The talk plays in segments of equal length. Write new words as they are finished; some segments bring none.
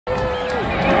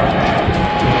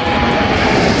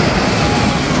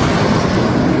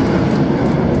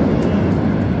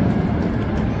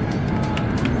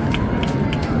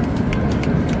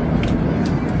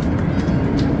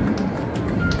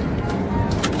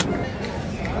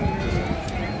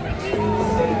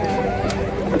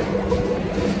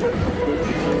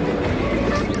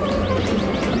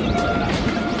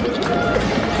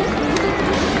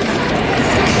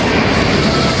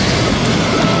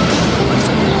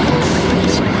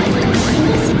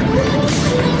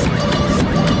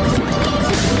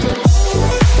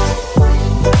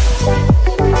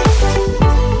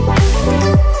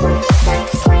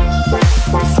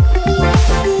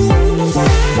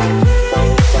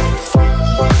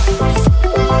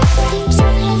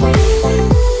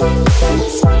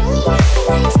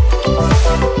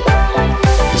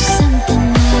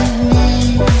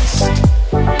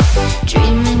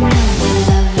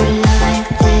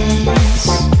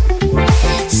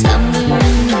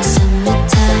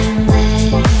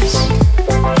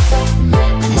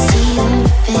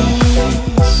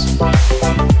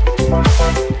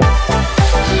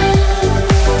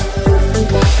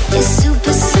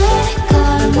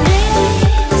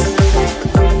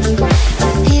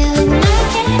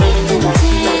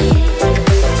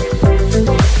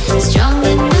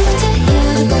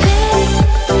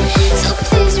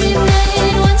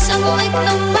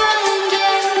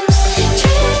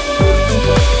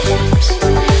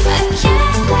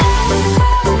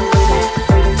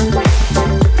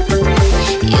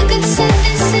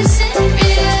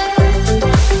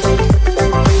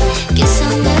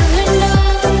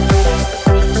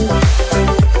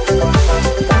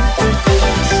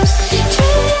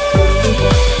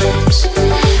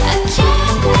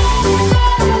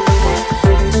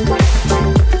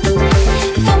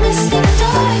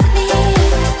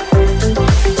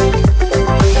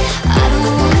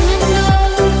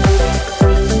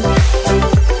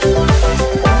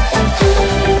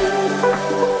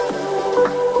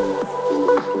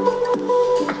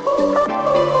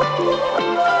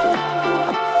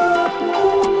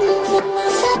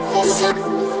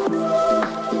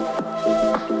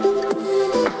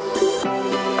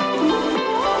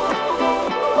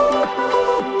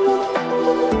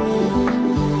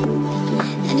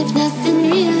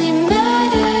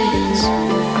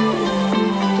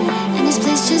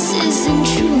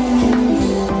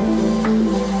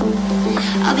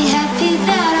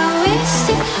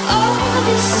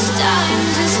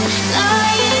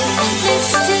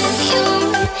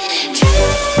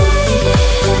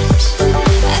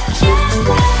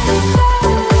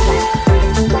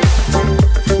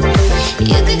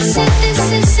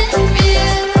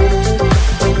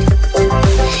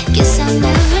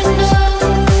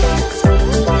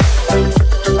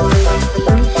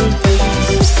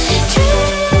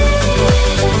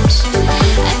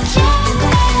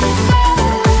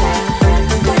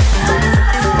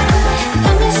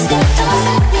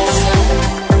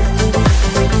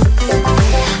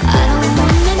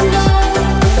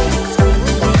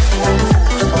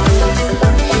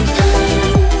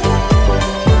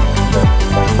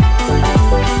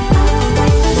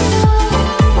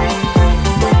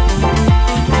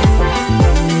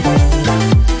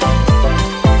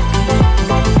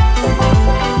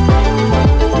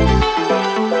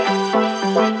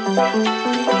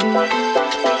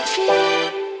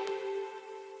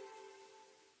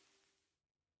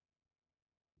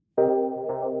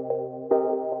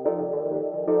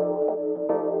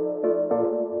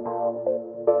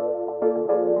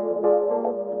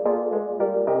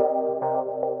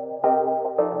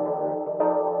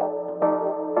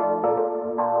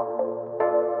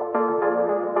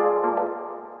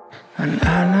And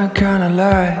I'm not gonna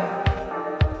lie,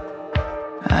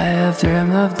 I have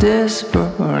dreamed of this for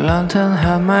a long time,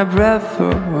 held my breath for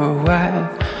a while.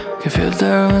 Can feel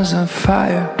the winds on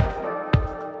fire.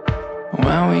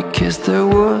 When we kiss the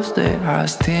woods, they are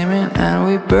steaming and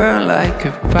we burn like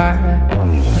a fire.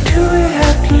 Do we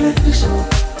have to lose?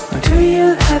 Or do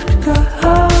you have to go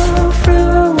home?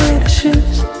 Throw away the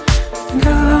shoes and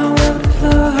go home with the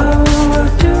flow. Or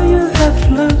do you have to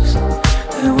lose?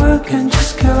 The world can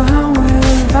just go on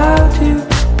without you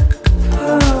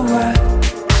for a while.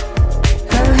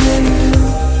 Cause of you,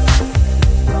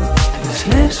 these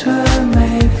lips were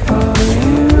made for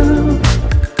you.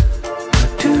 Or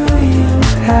do you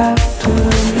have to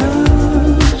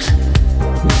lose?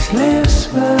 These lips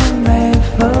were made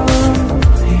for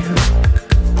you.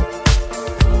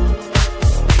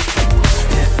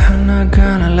 Yeah, I'm not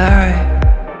gonna lie,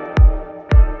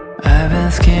 I've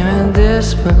been scheming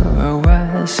this for a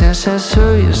while, since I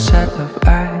saw your set of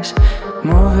eyes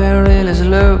moving really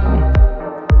slow.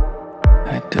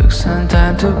 I took some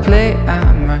time to play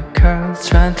out my cards,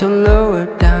 trying to lower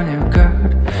down your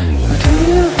guard. Or do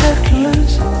you have to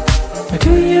lose? Or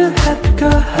do you have to go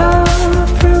home?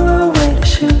 Throw away the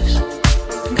shoes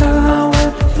and go on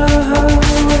with the flow.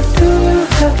 Or do you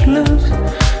have to lose?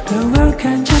 The world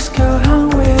can just go on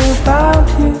without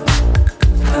you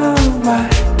for a while.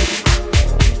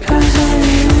 Cause of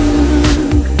you,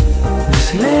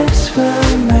 these lips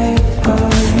were made for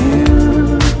you.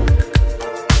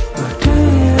 Or do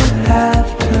you have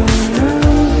to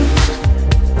lose?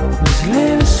 These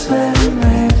lips were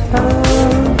made for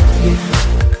you.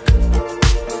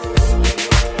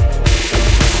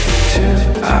 To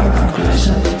our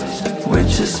conclusion, we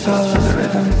just follow the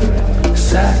rhythm.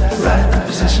 Sat right in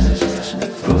position,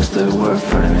 post the word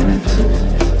for a minute.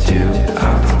 To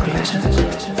our conclusion,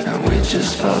 and we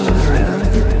just follow the rhythm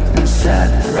and sat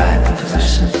right in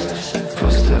position.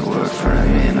 Post the word for a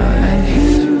minute. And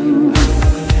you,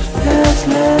 those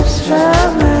lips were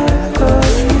made for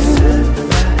you.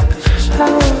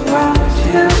 How around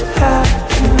you have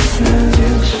to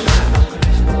lose?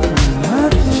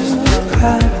 What you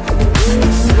have to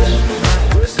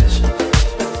lose?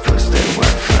 Post the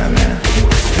word for a minute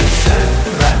and sat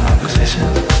right in position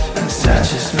and sat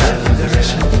just right in the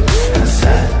rhythm. And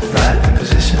sat right in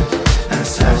position, and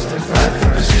sat right in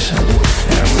position.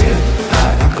 And we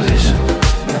are in collision,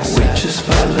 and we just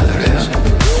follow the rhythm.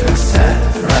 And sat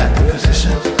right in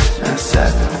position, and sat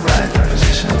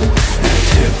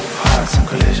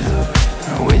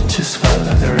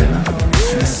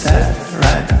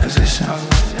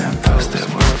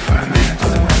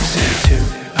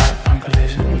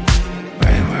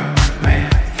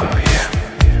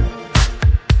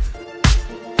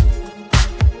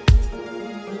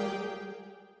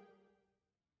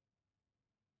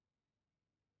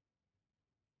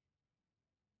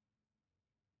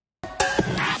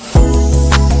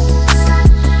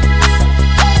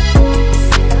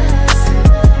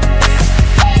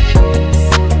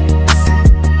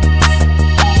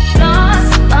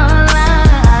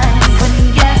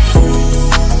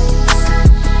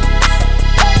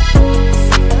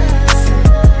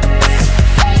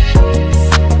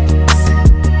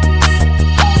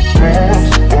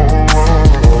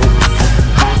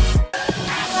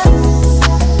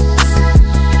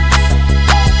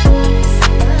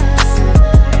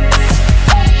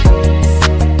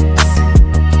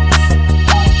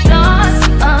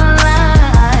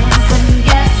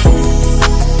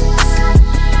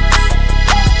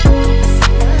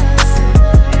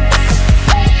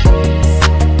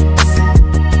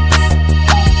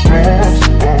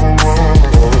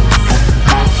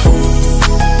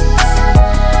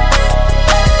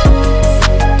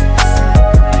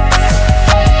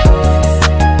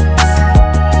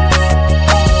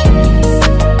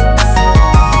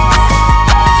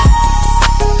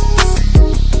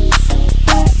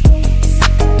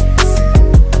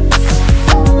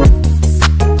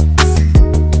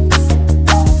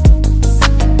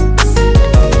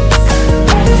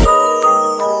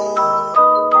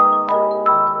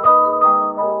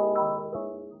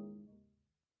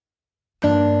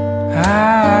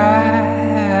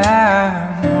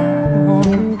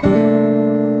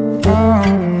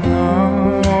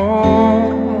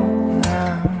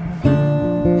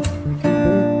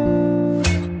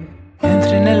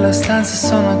stanze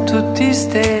sono tutti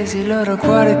stesi, i loro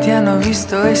cuori ti hanno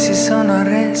visto e si sono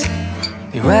arresi.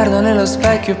 Ti guardo nello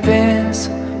specchio e penso,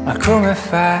 ma come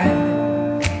fai?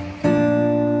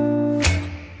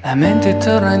 La mente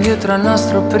torna indietro al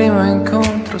nostro primo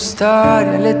incontro,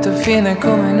 storia, letto fine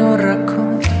come in un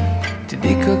racconto. Ti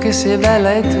dico che sei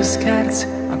bella e tu scherzi,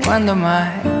 ma quando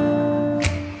mai?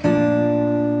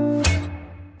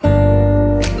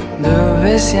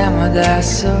 Dove siamo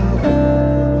adesso?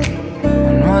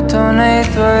 Nuoto nei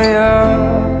tuoi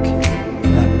occhi,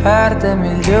 la parte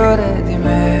migliore di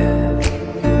me.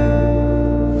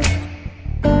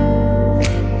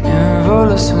 In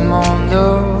volo sul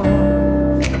mondo,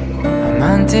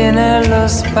 amanti nello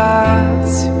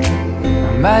spazio,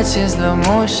 baci in slow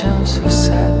motion sul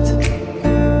set.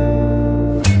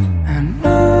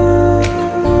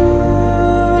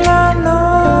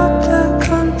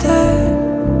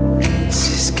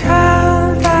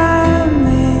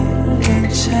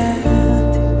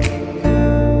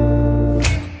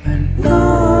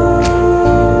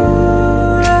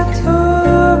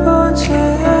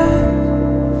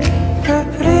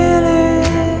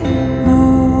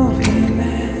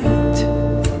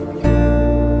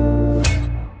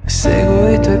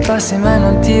 Ma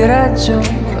non ti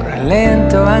raggiungo,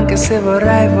 rallento anche se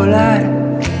vorrei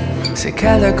volare. Se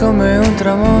cade come un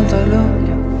tramonto a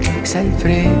luglio, sei il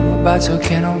primo bacio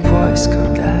che non puoi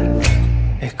scordare.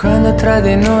 E quando tra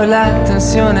di noi la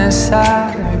tensione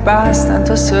sale, mi basta un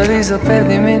tuo sorriso per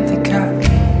dimenticare.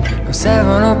 Non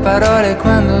servono parole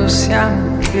quando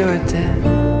siamo io e te.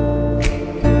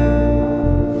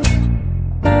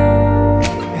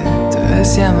 E dove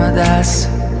siamo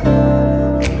adesso?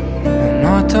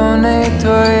 Nuoto nei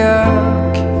tuoi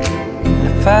occhi,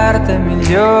 la parte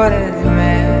migliore di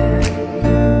me.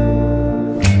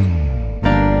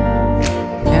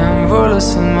 E un volo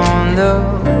sul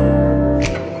mondo,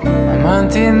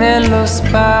 amanti nello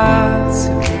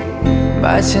spazio,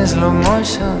 baci in slow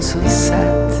motion sul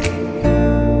set.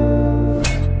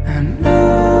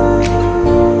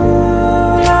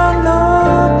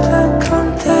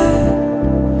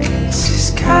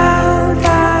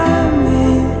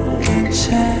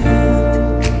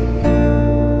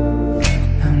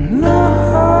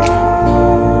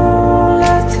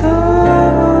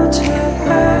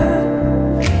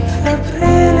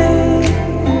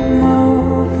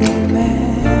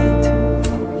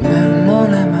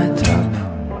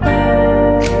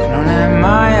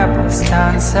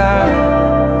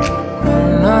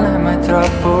 Non è mai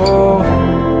troppo,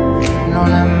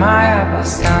 non è mai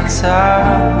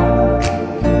abbastanza.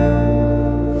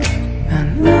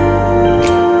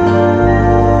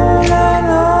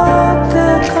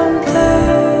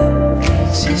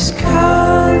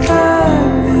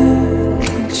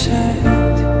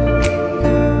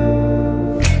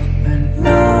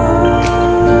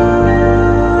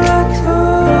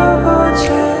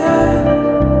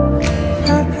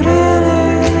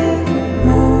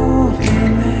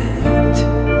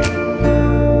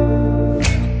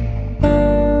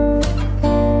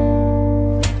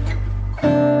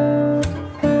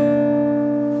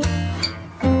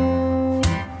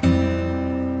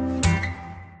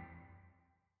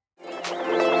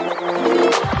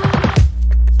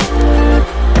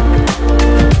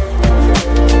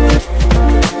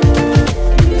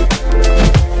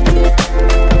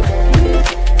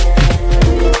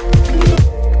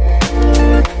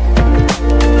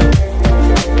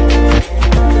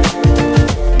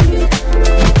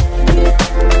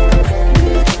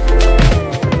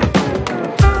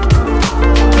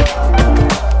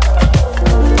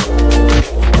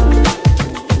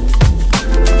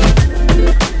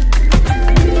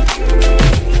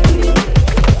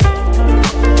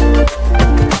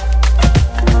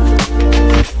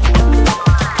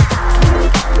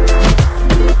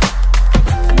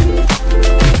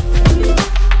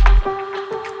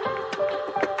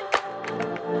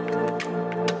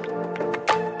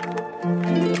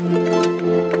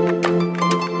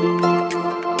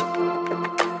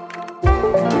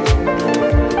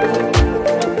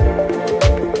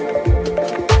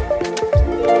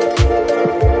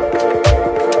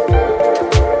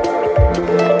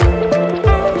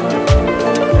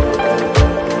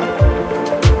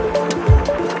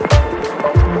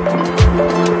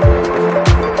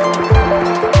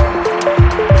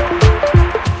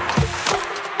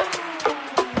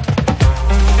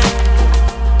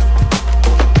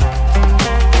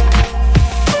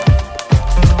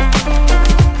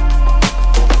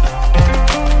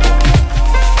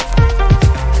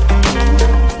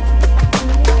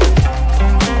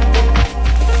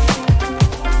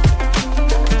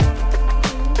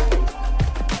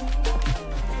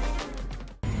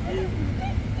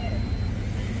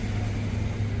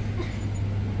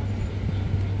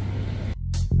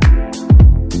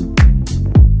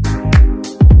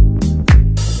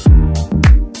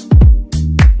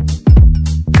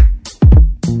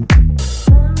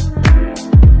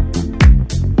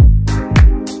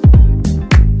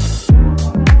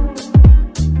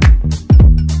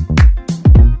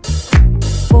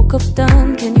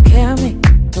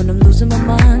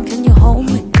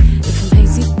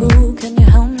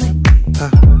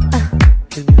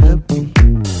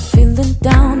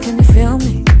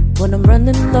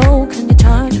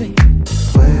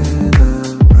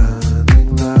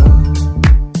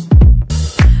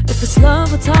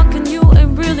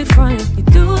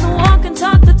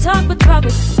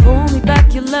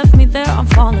 you left me there, I'm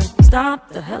falling. Stop,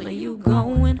 the hell are you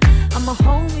going? I'ma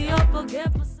hold me up, I'll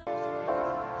get myself.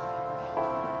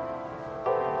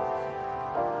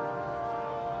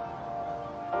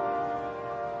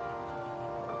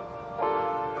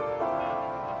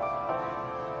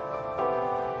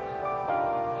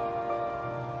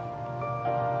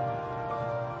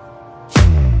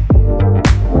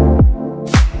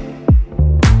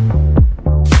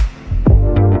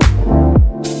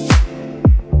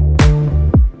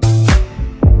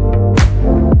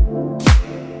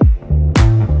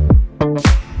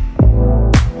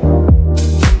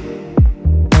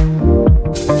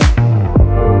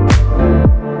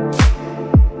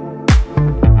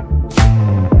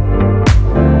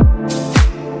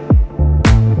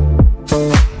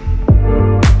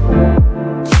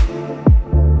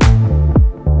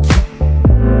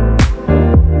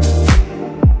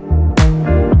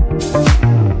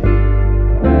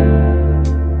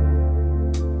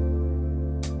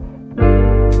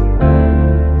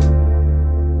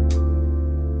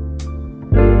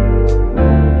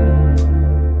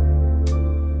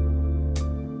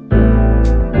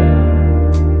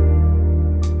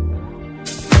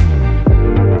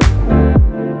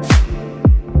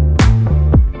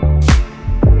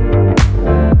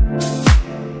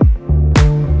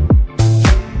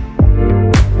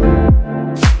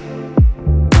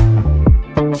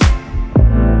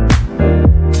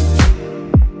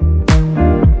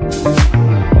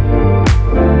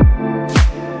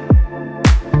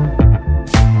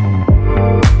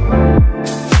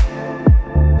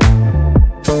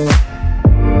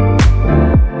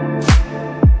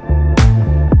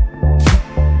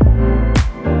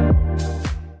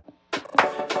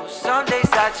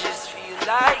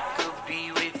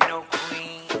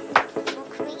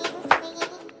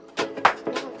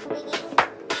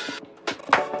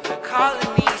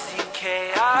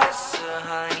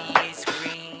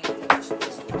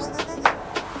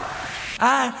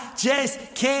 I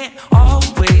just can't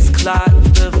always clock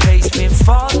the pace, been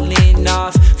falling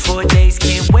off for days.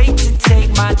 Can't wait to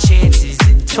take my chances.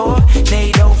 And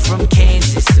tornado from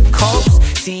Kansas to coast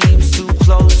seems too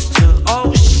close to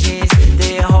oceans.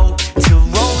 They hope to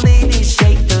roll in and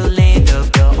shake the land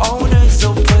up. The owners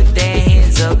will put their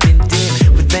hands up and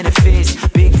dim with benefits.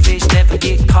 Big fish never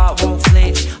get caught, won't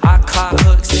flinch. I caught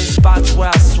hooks in spots where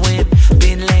I swim.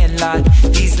 Been landlocked.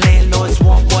 These landlords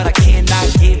want what I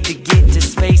cannot give. To get to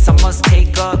space I must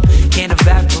take up. Can't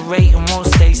evaporate and won't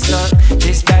stay stuck.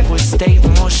 This backward state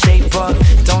won't shape up.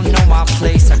 Don't know my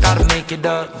place, I gotta make it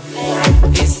up.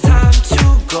 It's time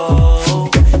to go.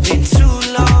 Been too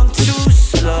long, too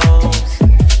slow.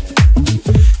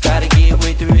 Gotta get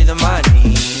with the rhythm I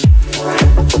need.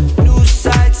 New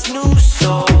sights, new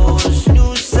souls,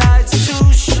 new sides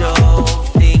to show.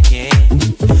 Thinking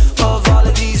of all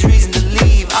of these reasons to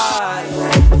leave. I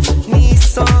need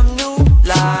some new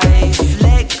life.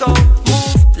 Let go,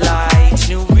 move light.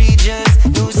 New regions,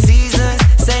 new seasons.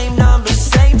 Same numbers,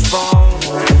 same phone.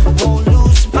 Won't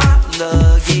lose my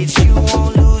luggage. You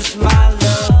won't lose my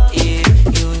love.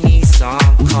 If you need some,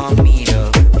 come meet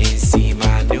up and see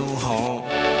my new home.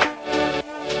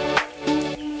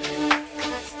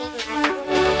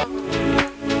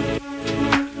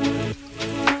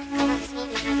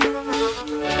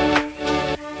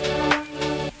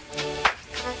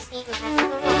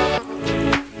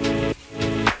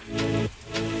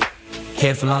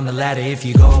 Careful on the ladder if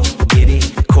you go get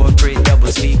it. Corporate double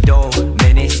speak door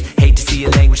minutes. Hate to see a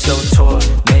language so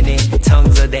tormented.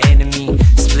 Tongues of the enemy.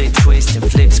 Split, twist,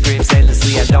 and flip scripts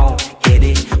endlessly. I don't hit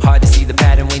it. Hard to see the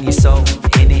pattern when you're so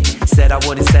in it. Said I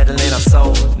wouldn't settle in, I'm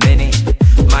so minute.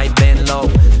 Might bend low.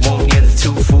 Won't near the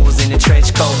two fools in the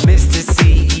trench coat. Mr.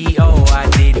 CEO, I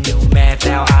did new math.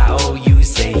 Now I owe you.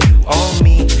 Say you owe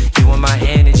me. You want my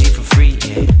energy for free.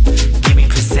 Yeah. Give me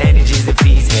percentages and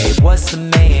fees. Hey, what's the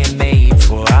man made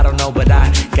for? I don't know, but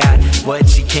I got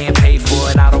what you can't pay for.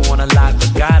 And I don't wanna lie,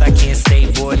 but God, I can't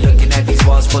stay bored looking at these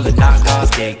walls full of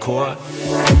knockoffs, decor.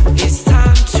 It's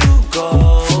time to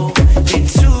go. Been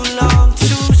too long,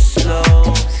 too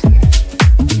slow.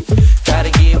 Gotta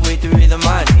get with the rhythm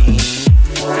I need.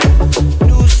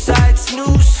 New sights,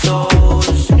 new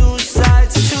souls, new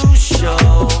sides to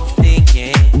show.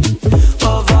 Thinking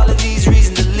of all of these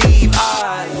reasons to leave.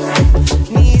 I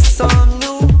need some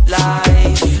new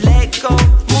life. Let go,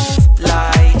 move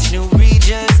light. New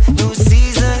regions, new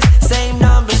seasons. Same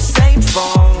numbers, same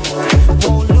phone.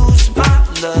 Won't lose my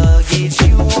luggage.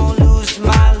 You won't lose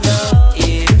my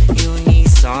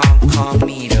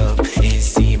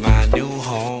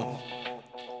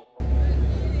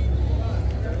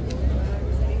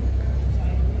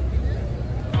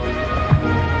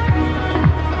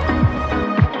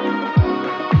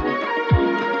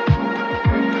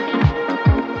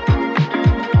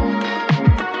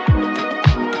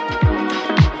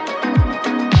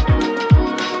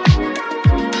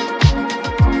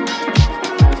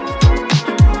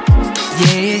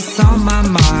it's on my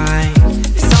mind.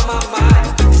 It's on my mind,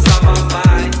 it's on my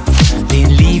mind. Been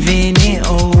leaving it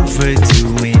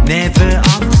overdue whenever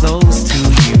I'm close to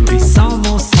you. It's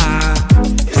almost time,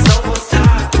 it's almost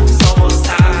time, it's almost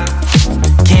time.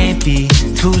 Can't be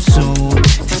too soon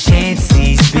to chance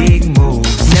these big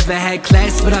moves. Never had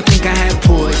class, but I think I had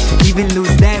poise. Even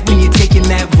lose that when you're taking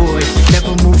that voice.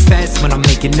 Never move fast when I'm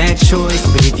making that choice.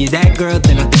 But if you're that girl,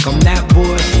 then I think I'm that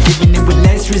boy. Living it with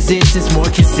less resistance, more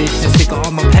consistent. Sick of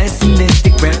all my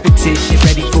pessimistic repetition.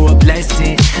 Ready for a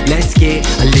blessing. Let's get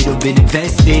a little bit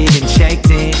invested and checked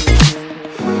in.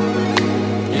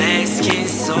 Let's get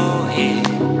sorted,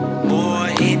 more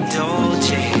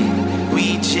indulgent.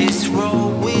 We just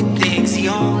roll with things. The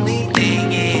only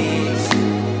thing is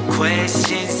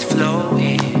questions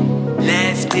floating,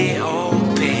 left it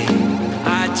open.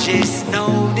 I just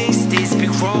noticed it's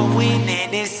been growing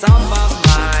and it's on my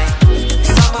mind.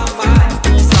 It's on my mind,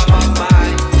 it's on my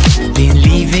mind. Been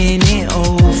leaving it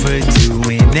overdue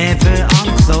whenever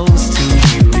I'm close to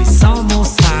you. It's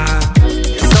almost time,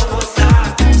 it's almost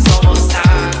time, it's almost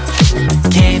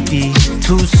time. Can't be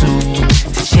too soon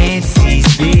to chance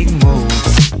these big moves.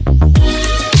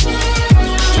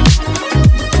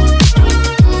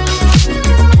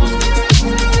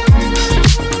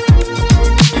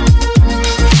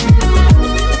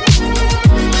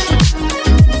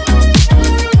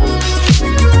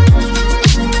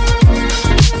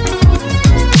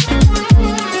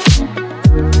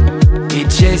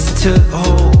 Took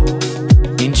hold,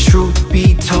 and truth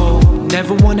be told,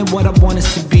 never wanted what I want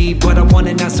us to be, but I want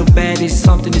it not so bad, it's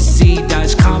something to see.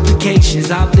 Dodge complications,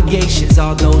 obligations,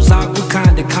 all those awkward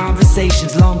kind of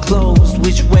conversations. Long closed,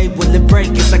 which way will it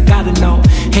break? Guess I gotta know.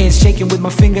 Hands shaking with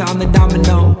my finger on the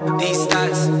domino. These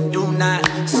thoughts do not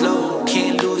slow,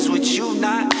 can't lose what you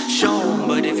not shown.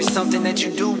 But if it's something that you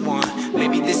do want,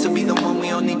 maybe this will be the one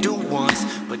we only do once.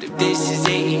 But if this is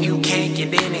it and you can't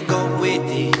get in and go with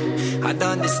it, I'd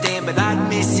understand, but I'd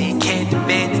miss it. Can't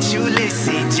demand that you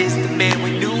listen, just a man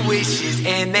with new wishes,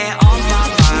 and they're on my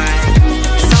mind.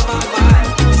 It's on my mind,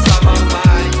 it's on my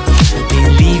mind.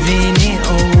 Been leaving it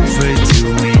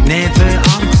overdue whenever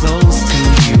I'm close to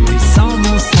you. It's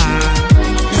almost time,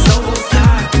 it's almost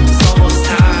time, it's almost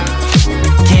time.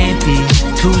 Can't be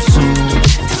too soon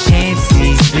to chance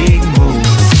these big moves.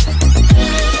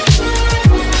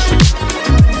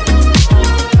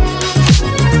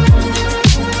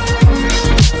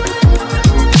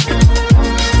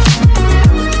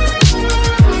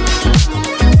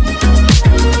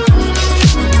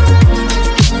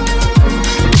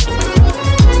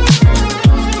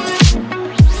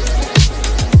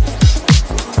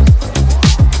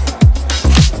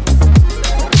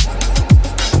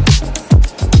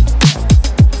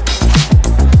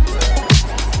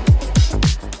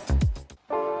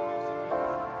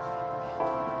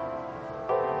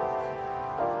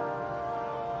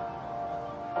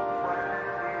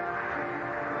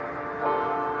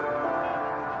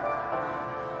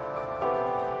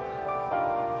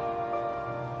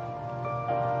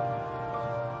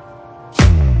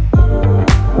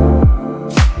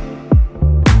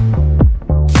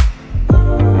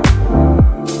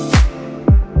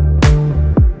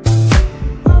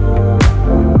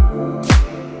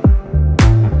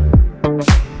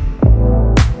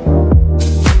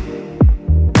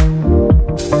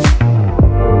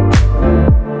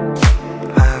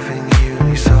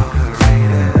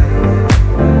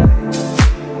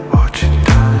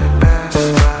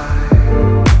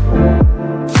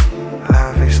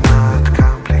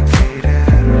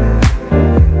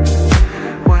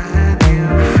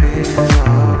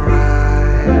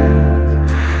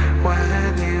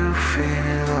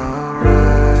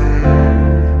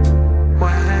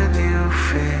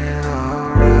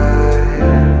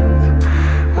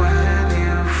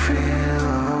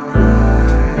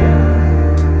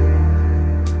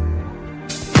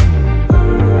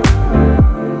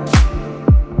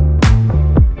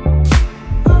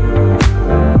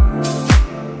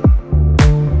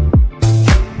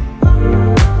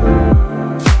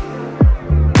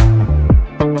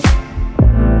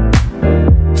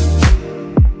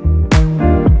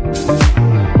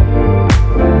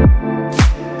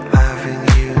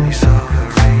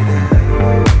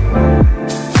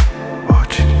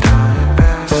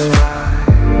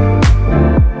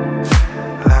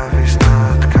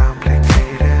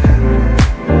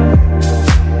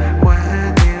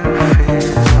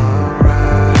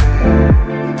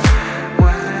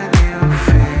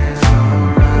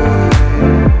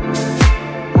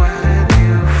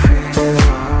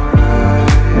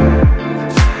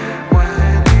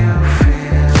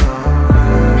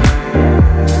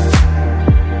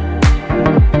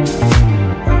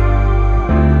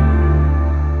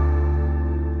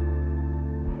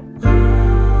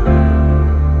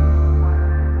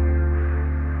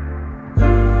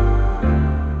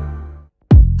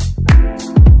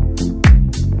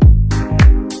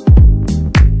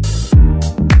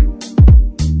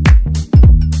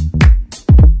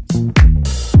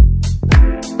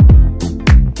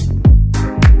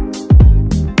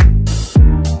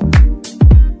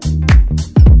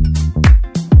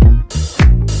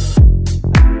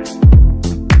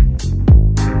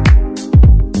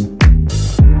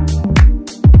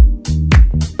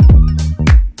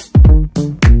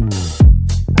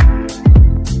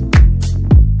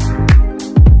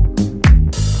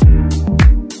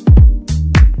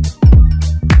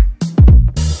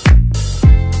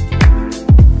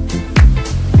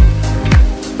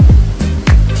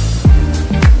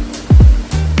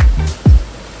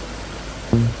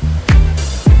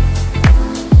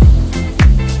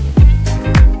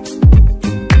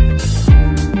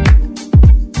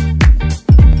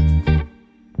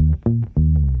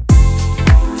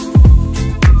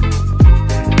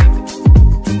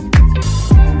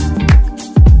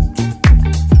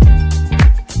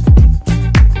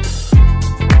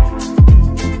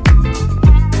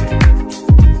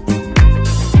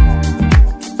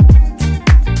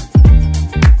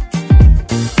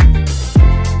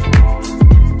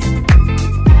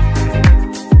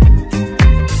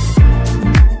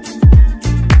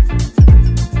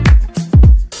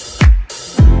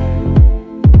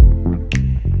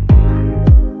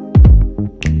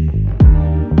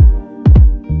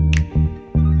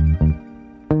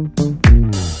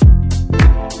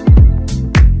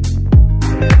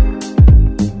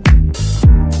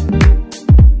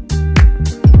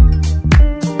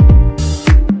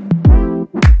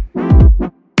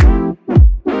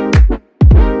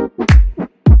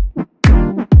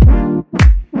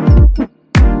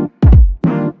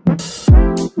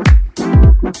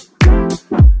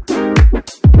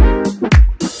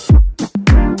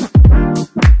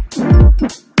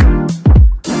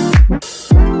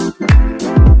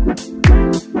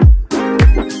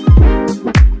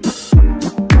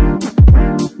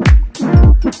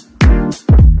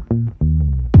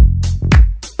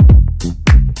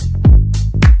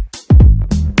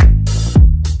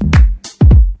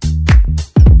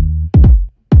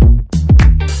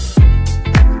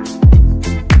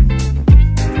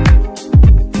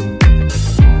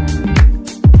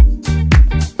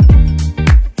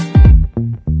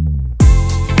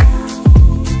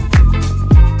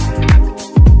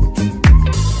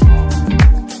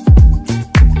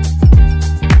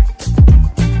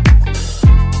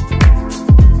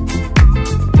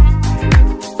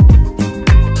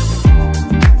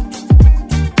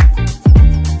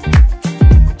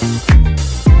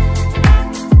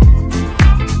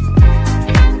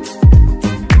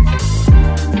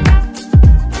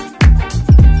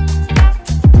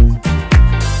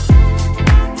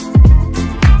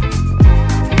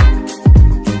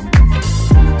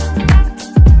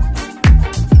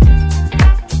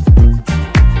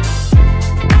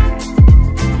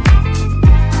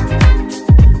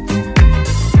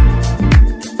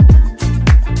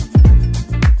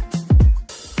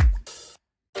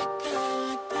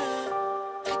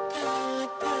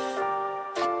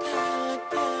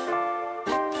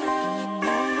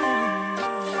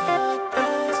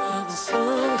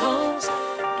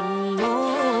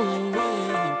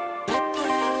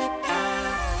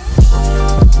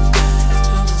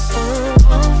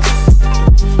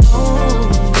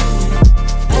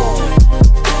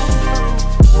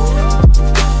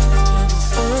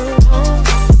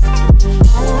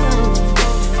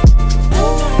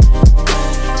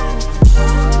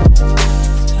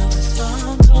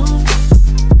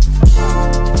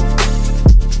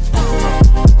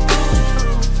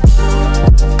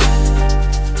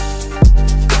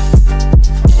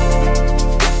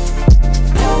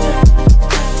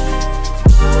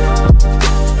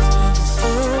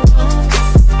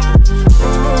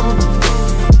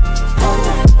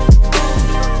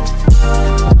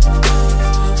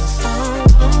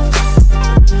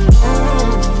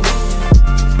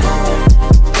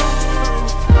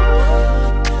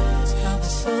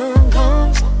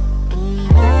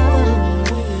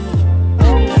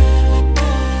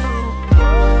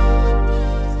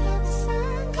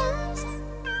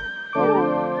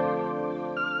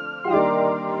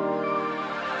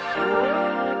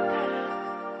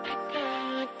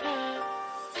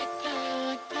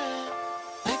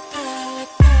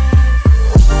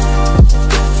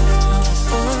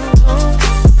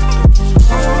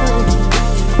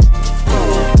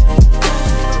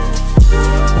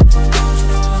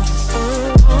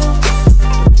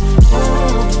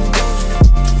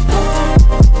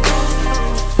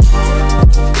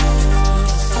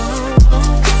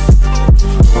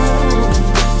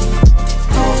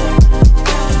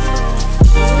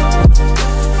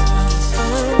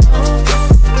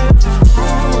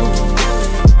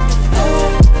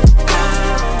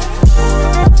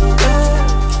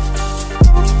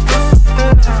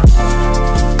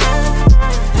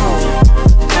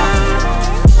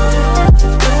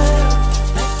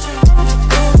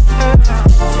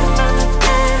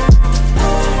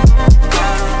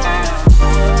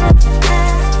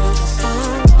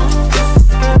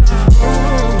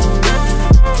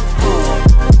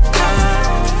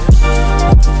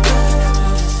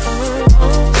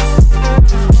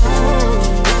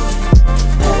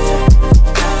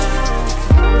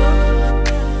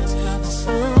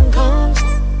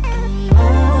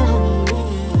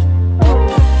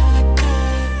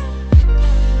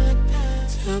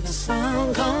 till the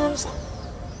sun comes.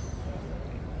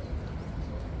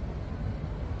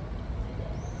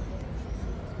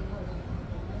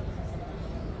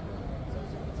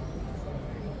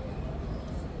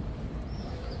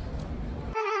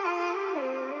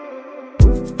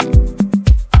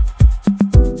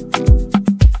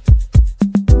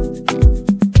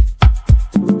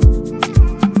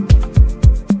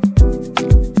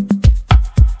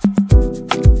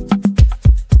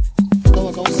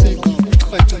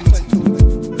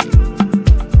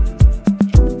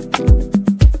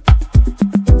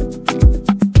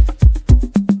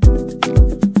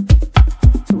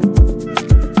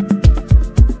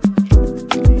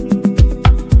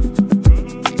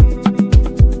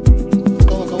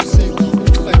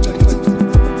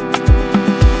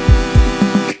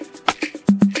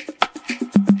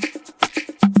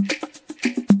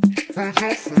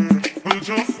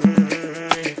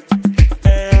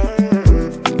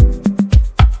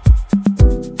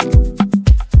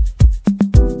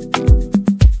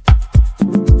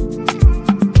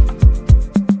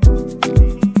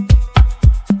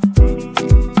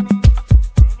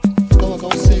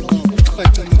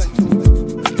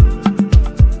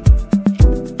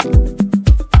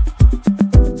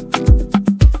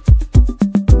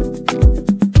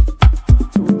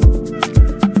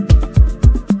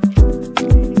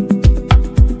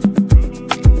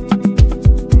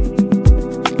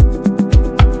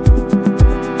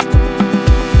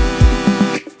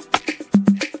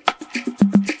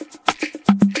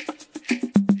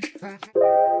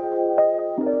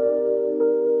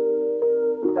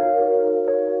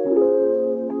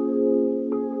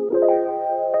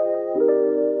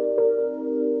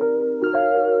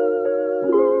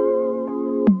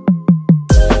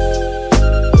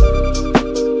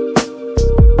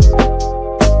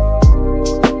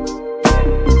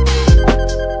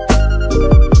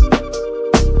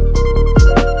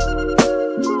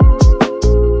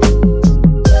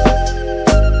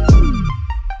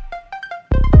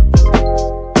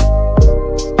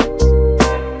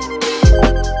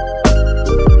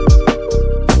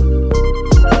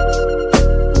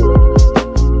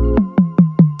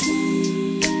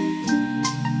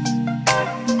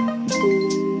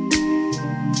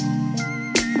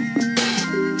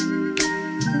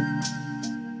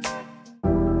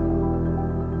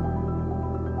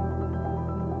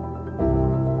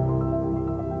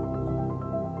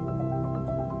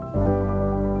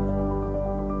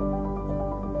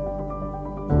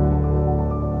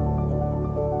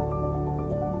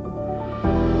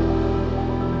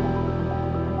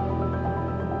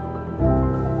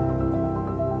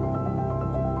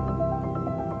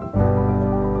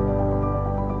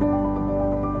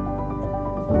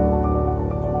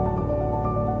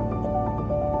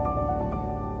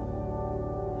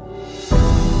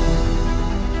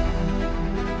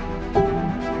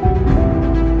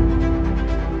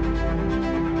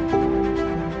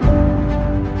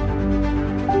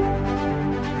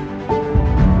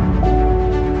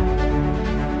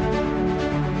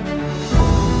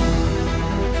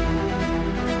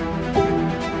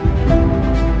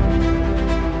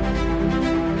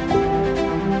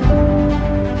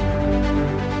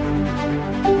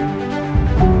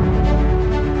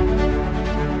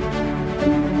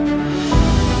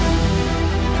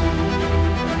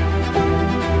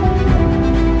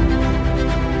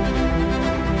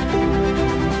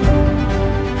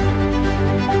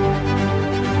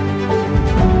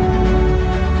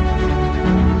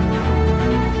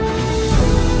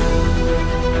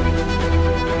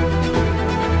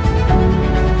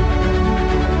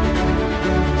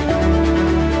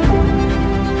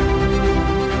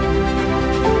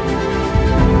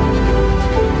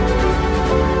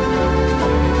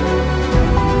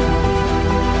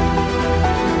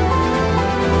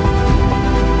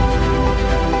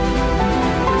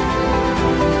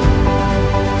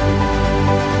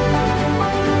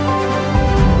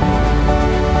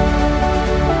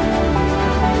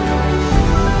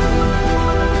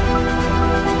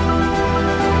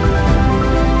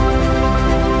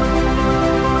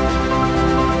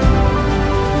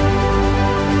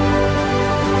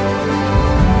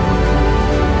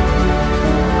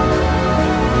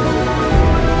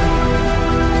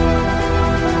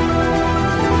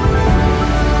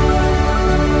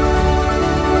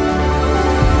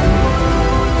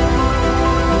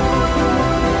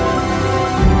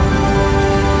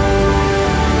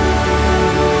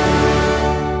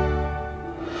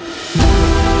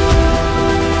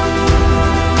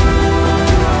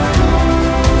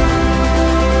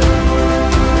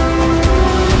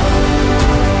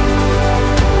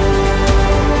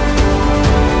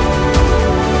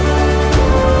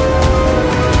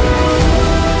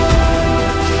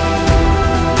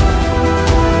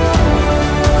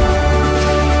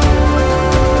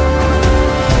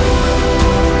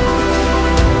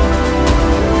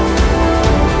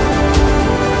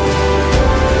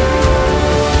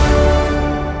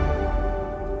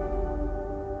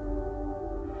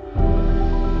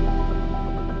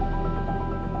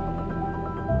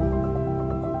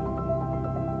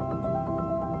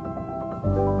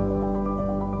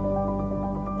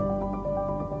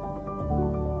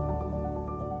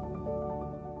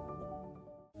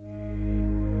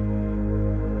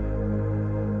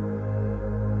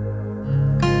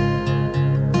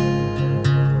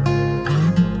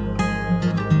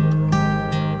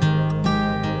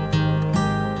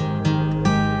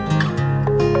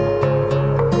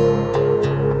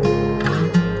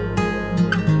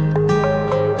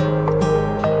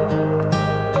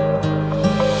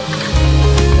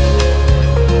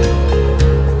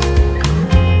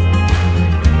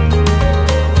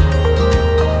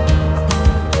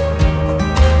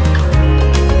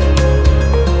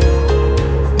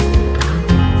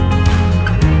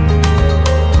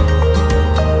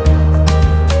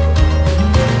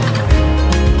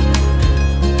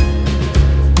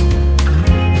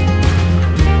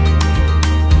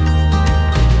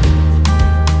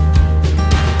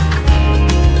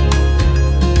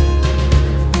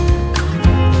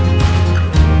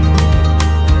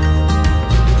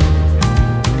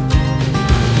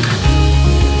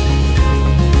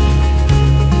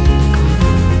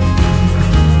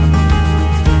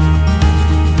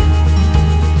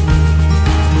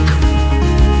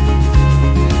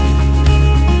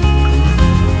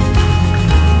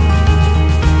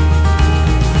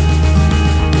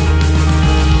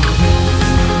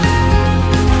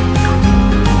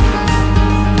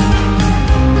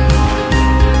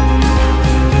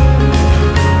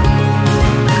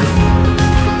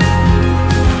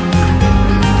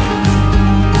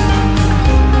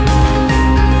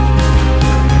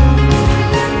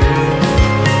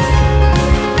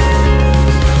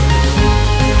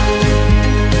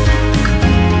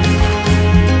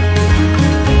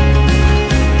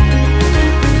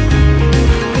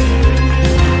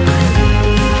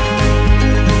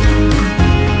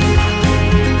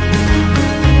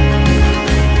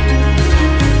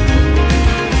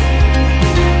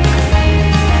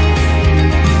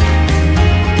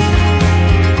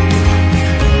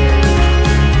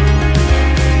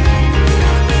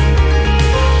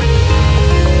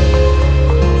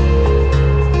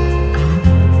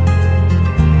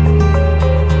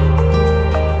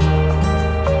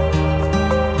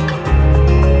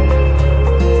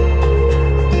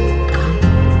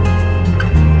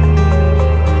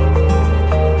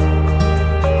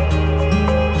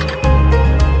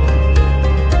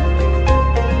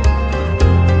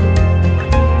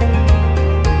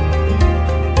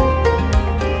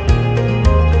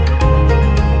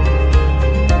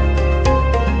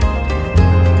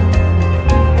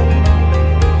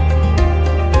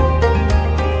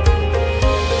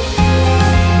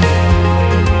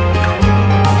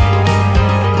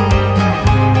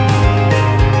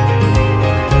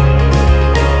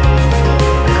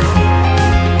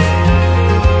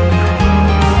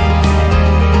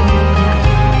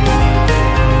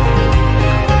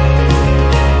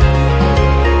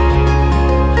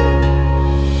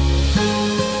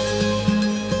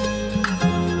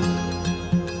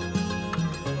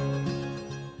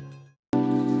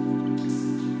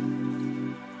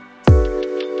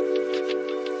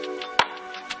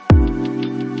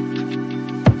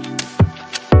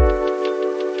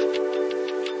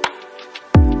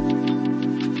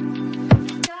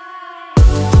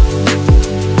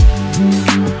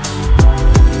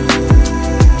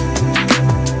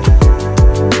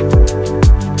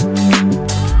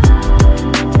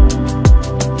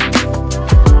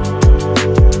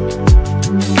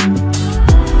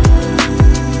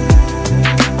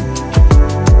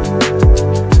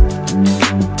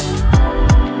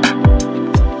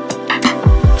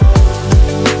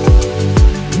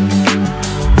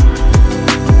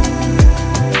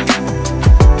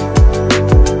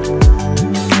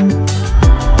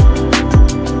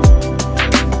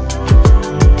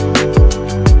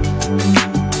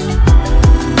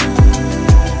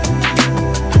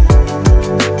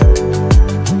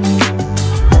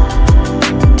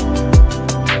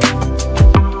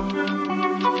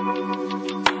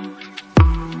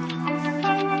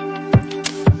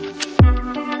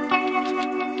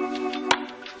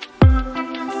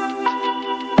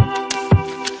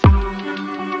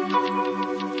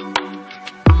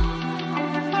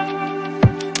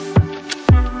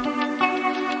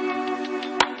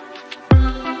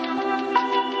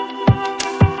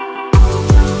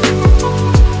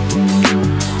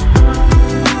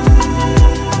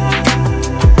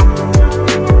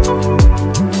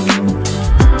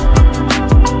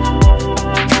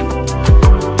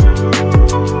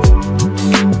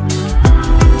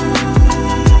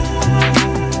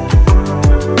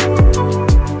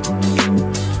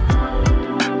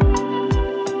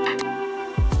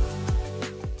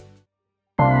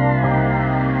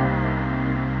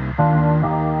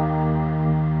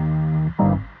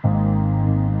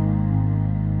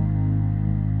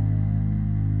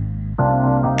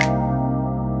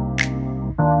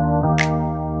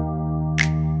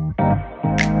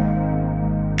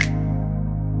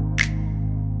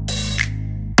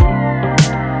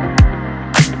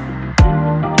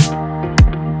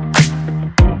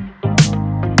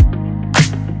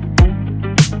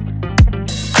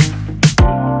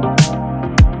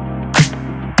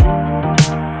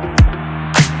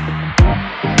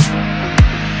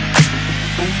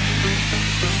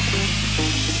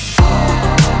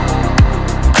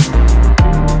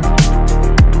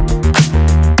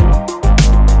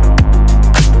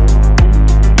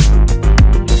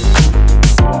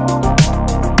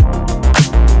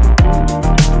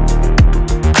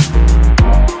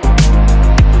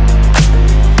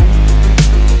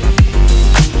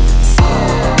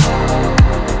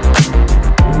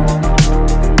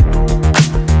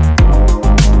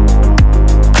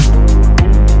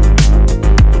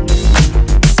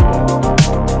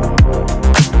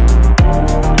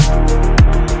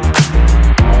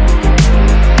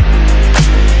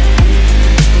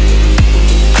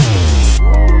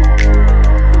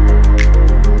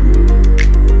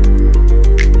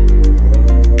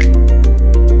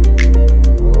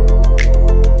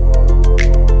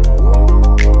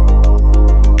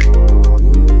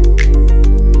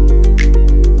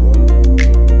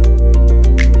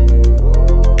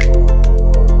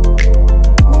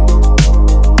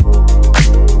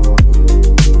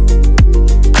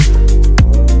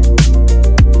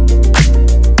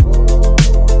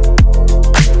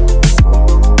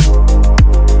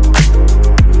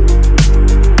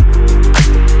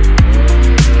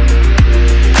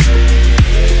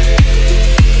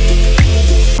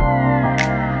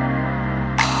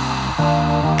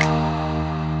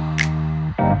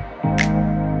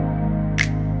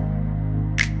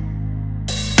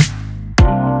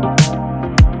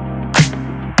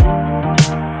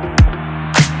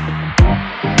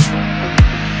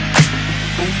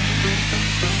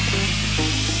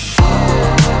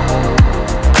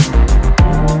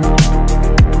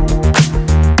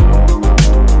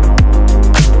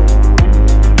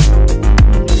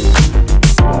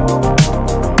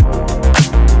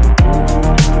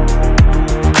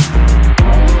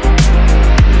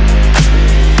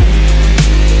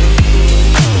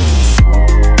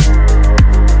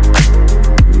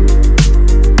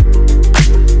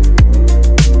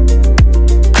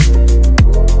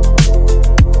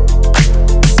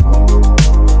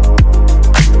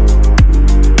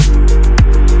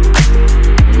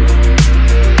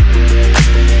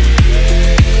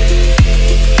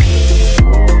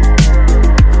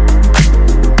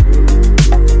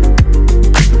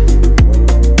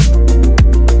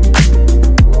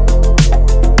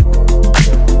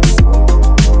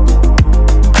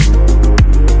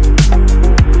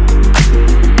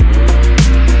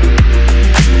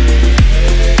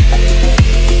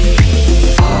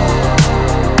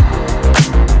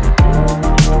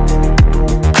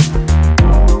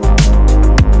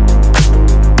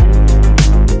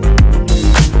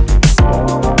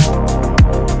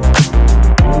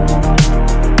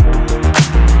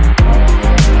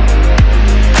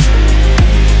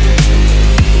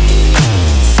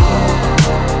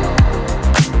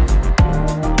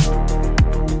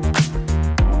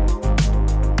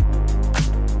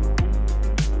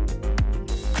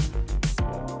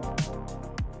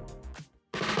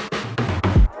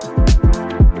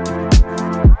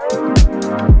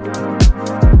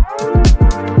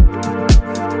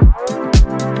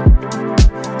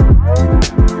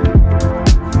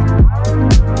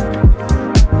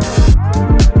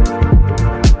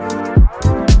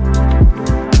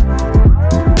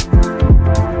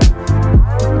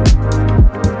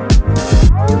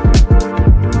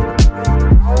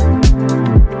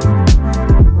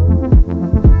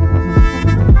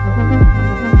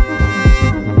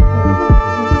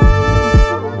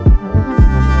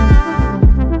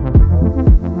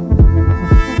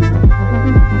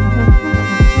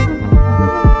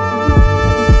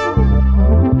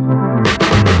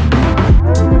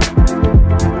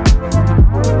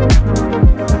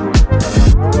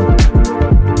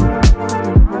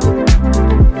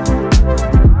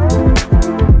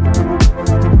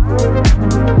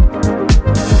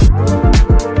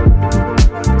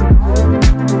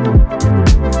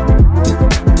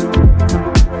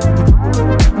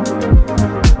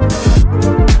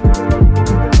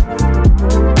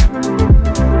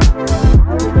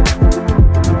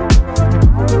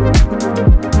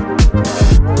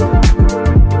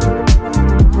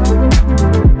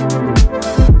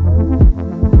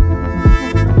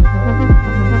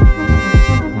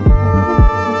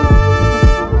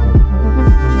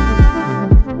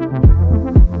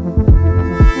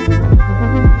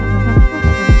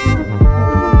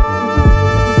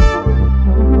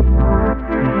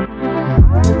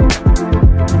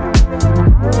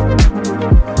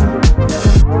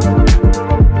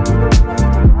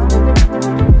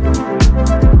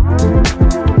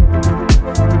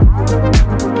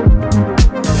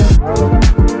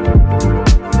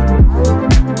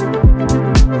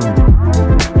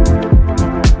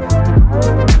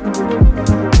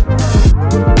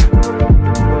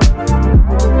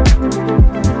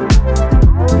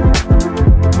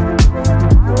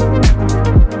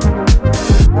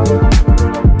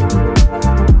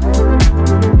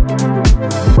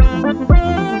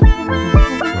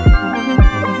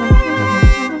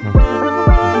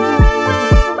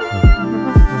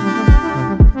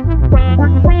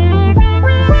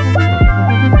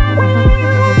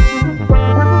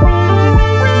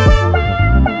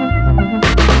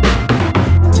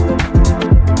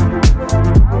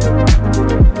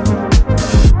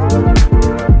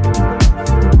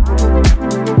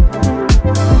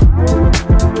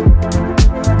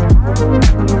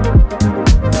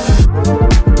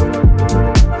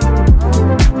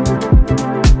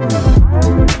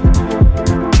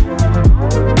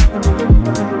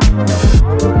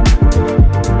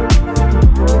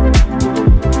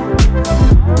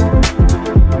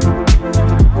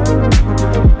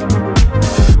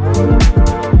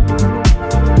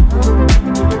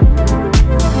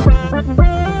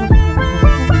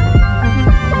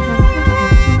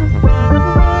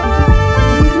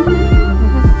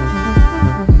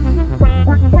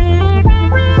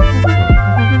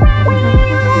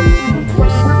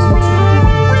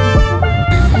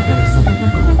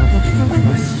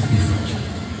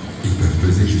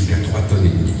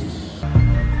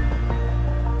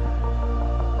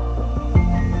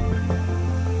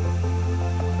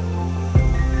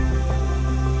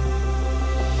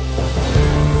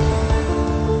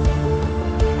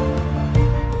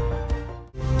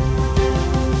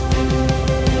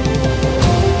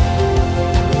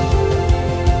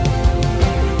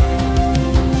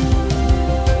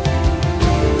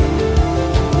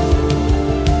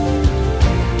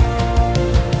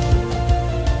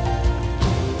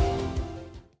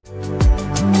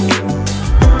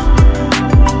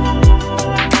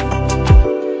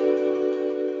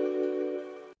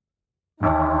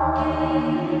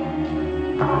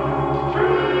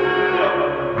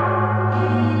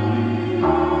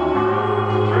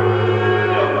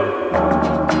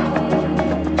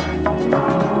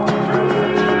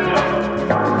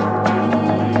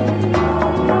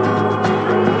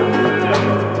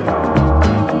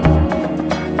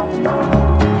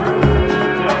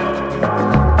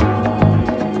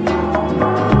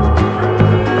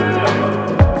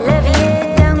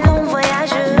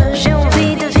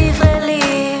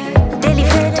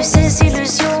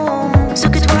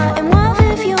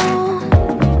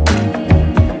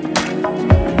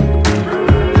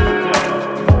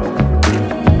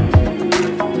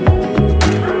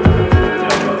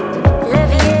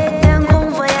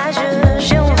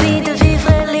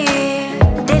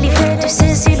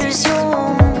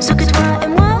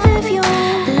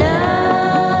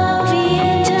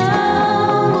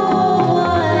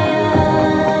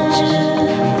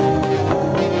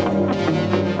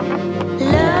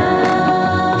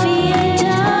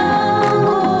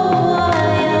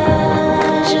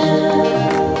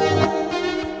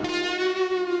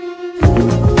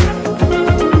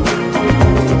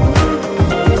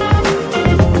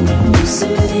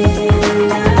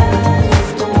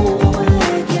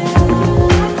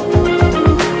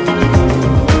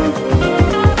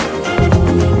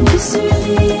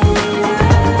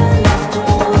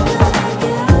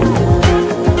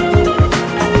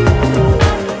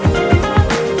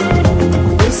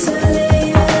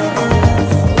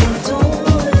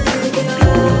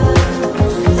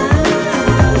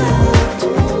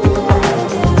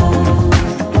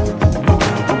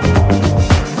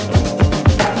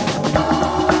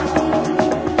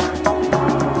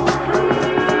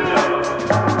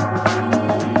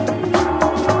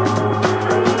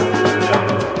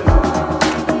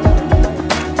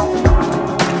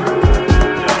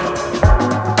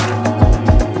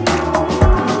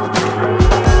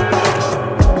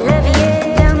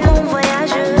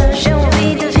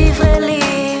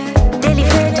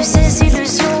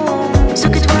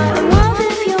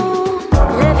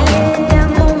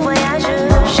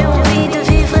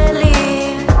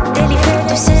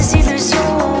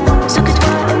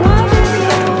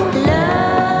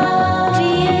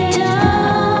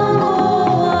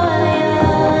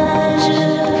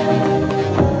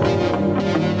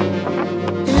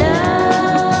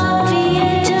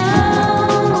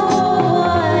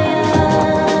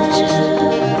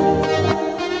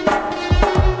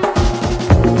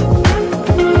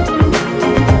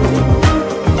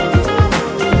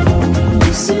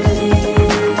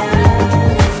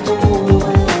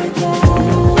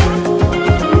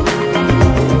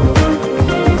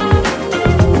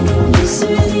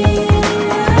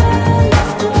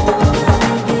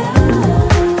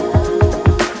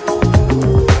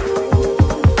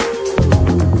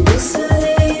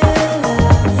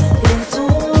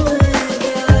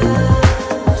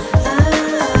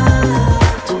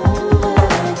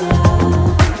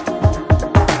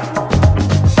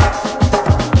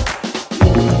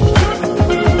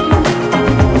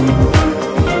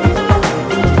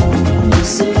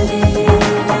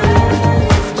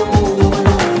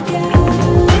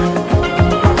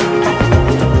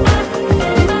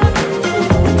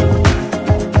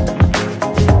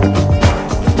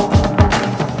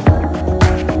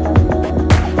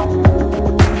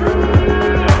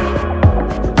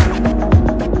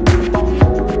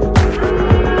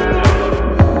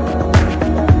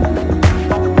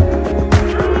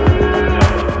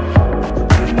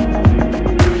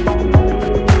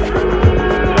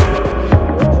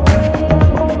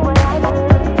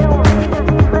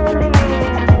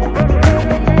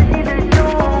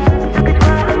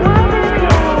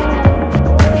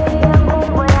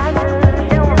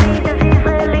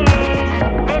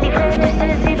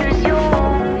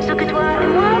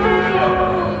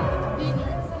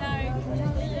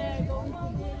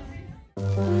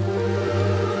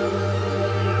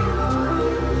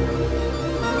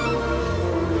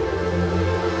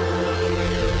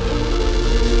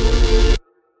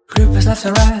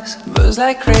 to rise, buzz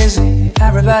like crazy.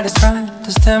 Everybody's trying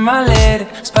to stimulate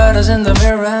it. Spiders in the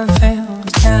mirror and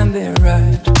films can't be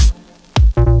right.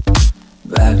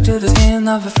 Back to the skin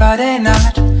of a Friday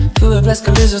night, to a blessed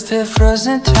collision still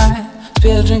frozen time.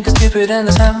 Spill a drink and skip it in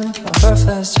the sound of our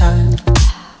first time.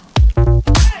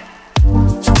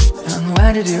 And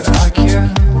why did you argue?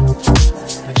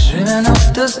 Like dreaming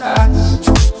of those eyes,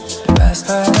 the best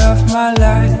part of my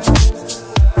life.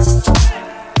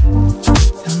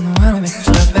 And when we make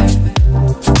love, baby,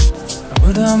 I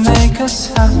wouldn't make a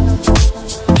sound.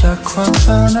 Clock won't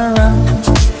turn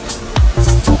around.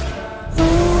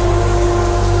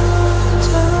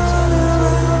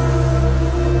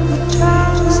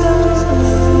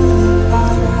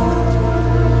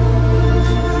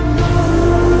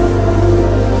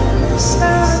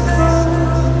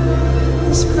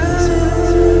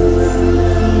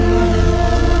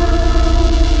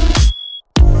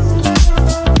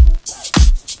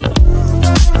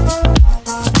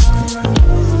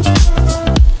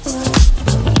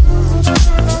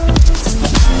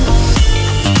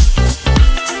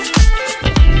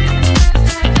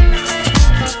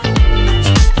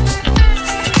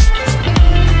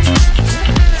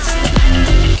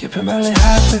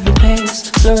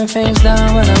 Slowing things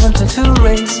down when I wanted to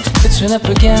race. Pitching up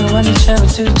again when you try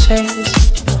to chase.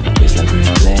 Waste like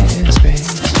replay in space.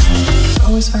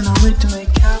 Always find a way to make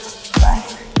out right.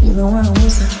 Even when I'm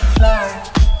losing to fly.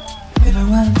 Even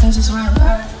when this is where I'm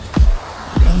at.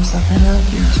 I'm stopping up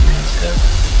your space.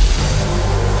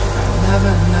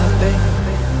 Never not,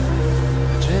 baby.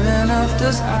 Dreaming of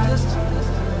those eyes.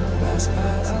 Best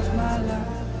part of my life.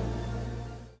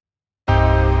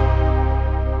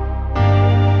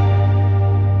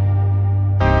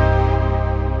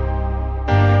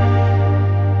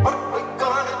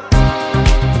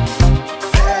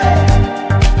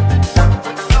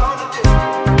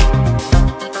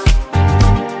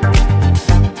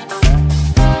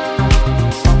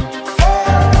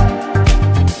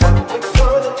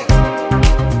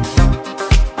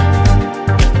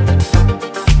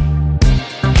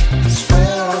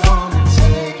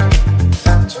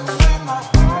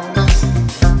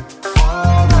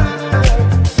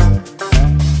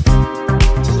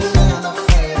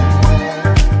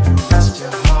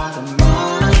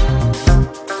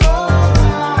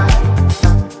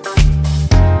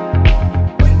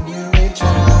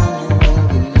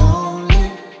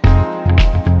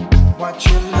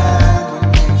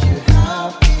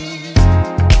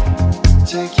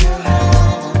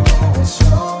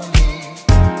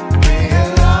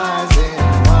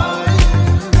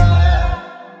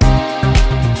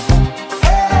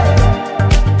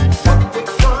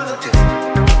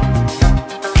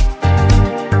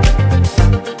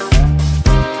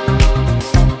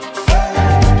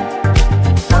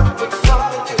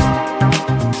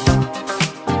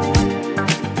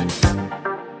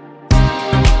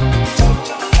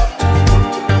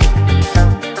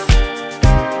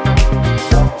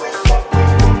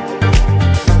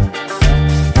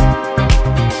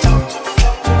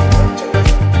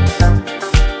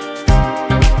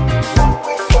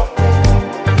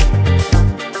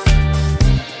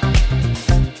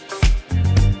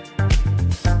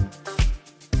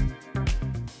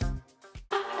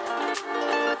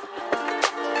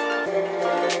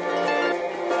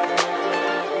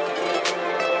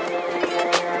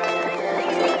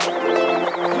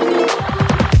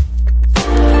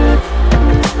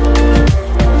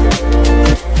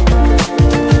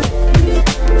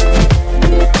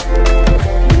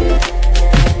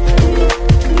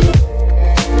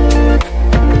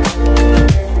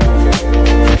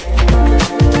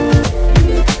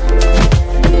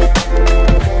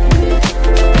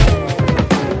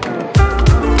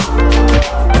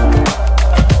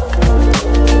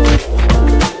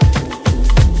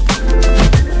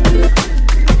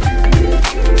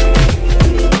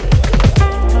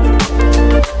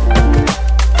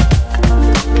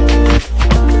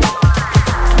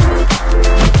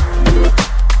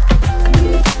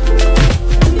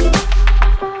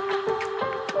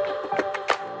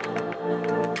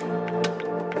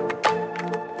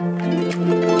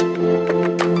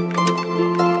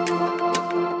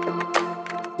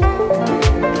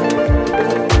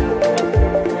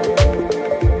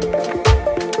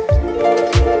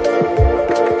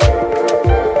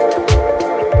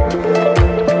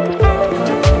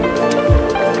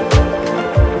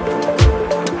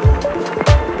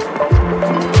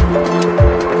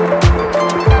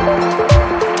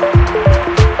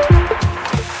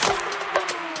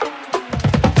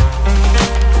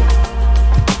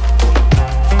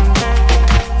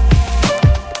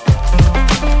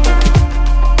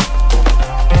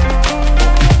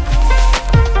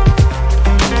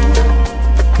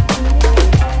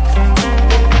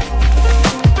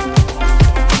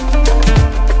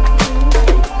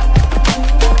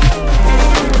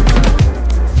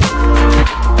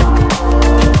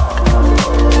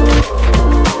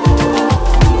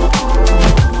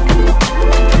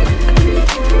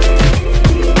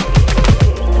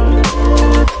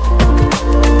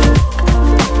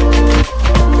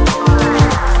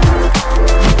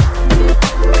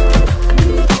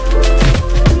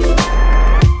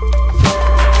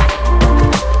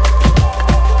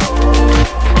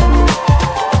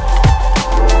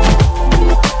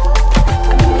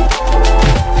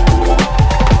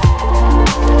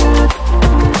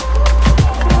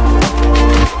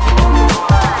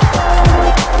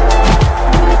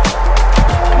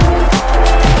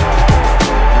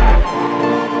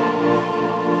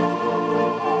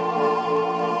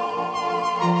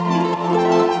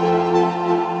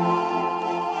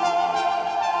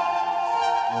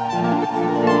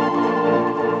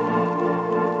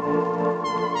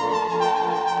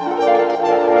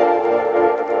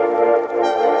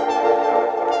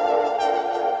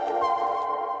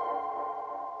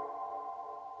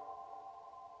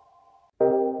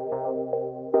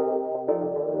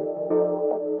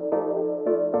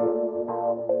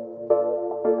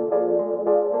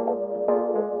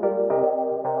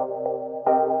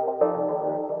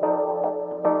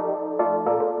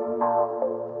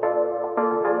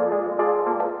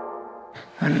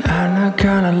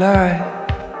 gonna lie,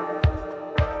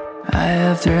 I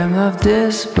have dreamed of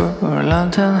this for a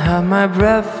long time, held my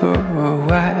breath for a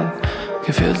while.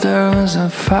 Can feel the rooms on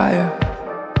fire.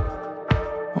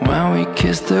 When we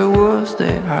kiss the wolves,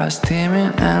 they are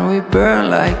steaming and we burn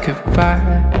like a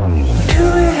fire. Do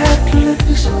we have to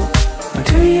lose? Or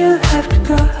do you have to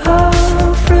go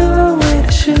home? Throw away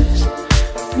the shoes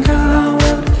and go on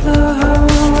with the flow.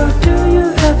 Or do you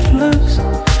have to lose?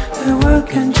 The world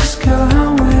can just go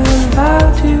on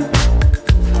without you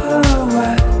for a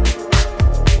while.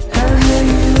 Cause of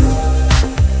you,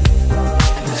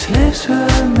 these lips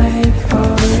were made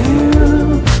for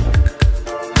you.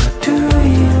 Or do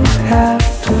you have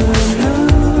to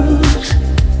lose?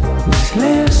 These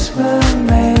lips were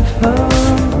made for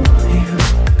you.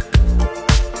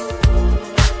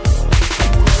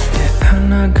 Yeah, I'm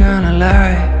not gonna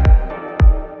lie,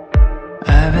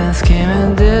 I've been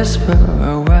scheming this for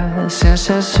a while, since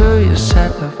I saw your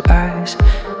set of eyes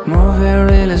moving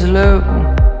really slow.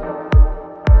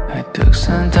 I took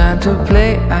some time to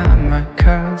play out my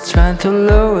cards, trying to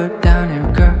lower down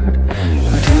your guard.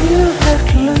 Or do you have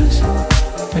to lose?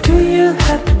 Or do you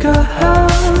have to go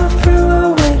home?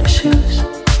 Throw away the shoes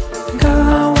and go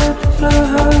on with the flow.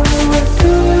 Or do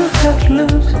you have to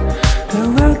lose? The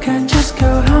world can just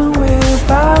go on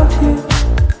without you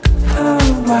for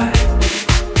a while.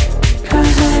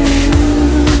 Cause of you,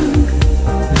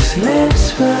 these lips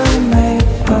were made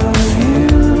for you.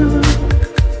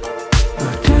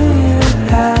 Or do you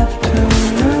have to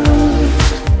lose?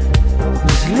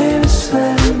 These lips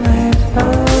were made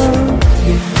for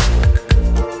you.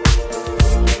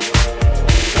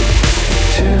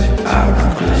 2 hour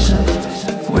conclusion,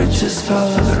 we just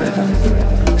follow the rhythm.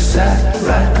 Sat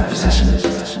right in position,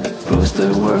 post the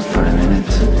word for a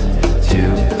minute. 2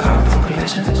 hour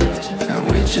conclusion, and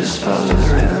we just follow the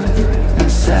rhythm.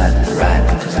 And sat right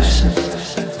in position,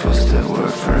 post the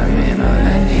word for a minute.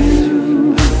 And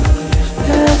you,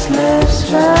 those lips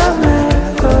were made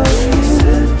for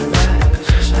you.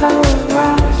 How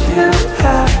around you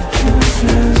have to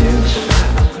lose?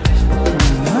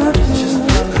 What you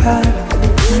have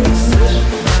to lose?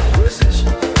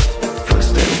 Post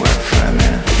the word for a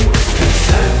minute. And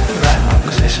sat right in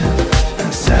position,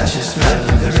 and sat just right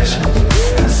in direction.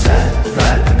 And sat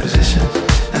right in position,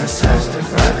 and sat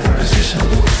right in position.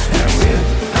 And we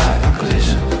are in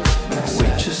collision, and we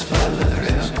just follow the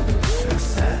rhythm. And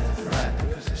sat right in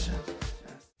position.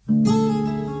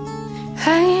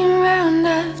 Hanging round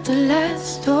after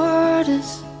last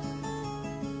orders,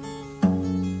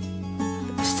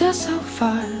 we're still so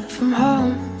far from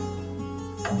home.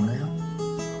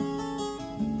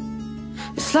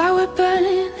 It's like we're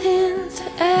burning into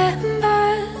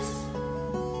embers,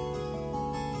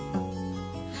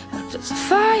 as the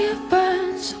fire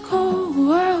burns a cold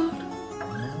world.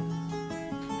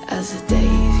 As the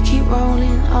days keep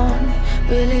rolling on,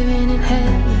 we're living in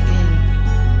hell again.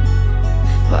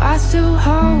 But I still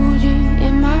hold you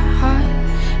in my heart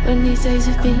when these days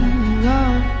have been and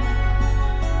gone.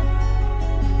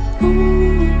 Ooh,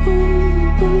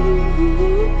 ooh, ooh, ooh,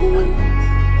 ooh.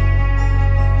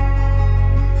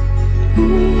 Ooh,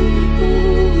 ooh,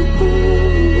 ooh,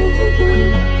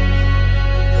 ooh.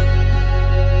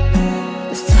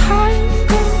 As time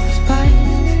goes by,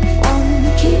 won't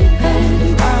keep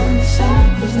heading round the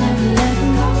circles, never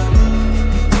letting go,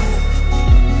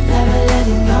 never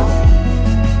letting go.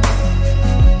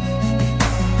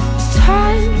 As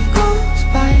time goes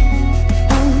by,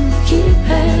 won't keep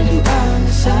heading round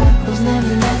the circles,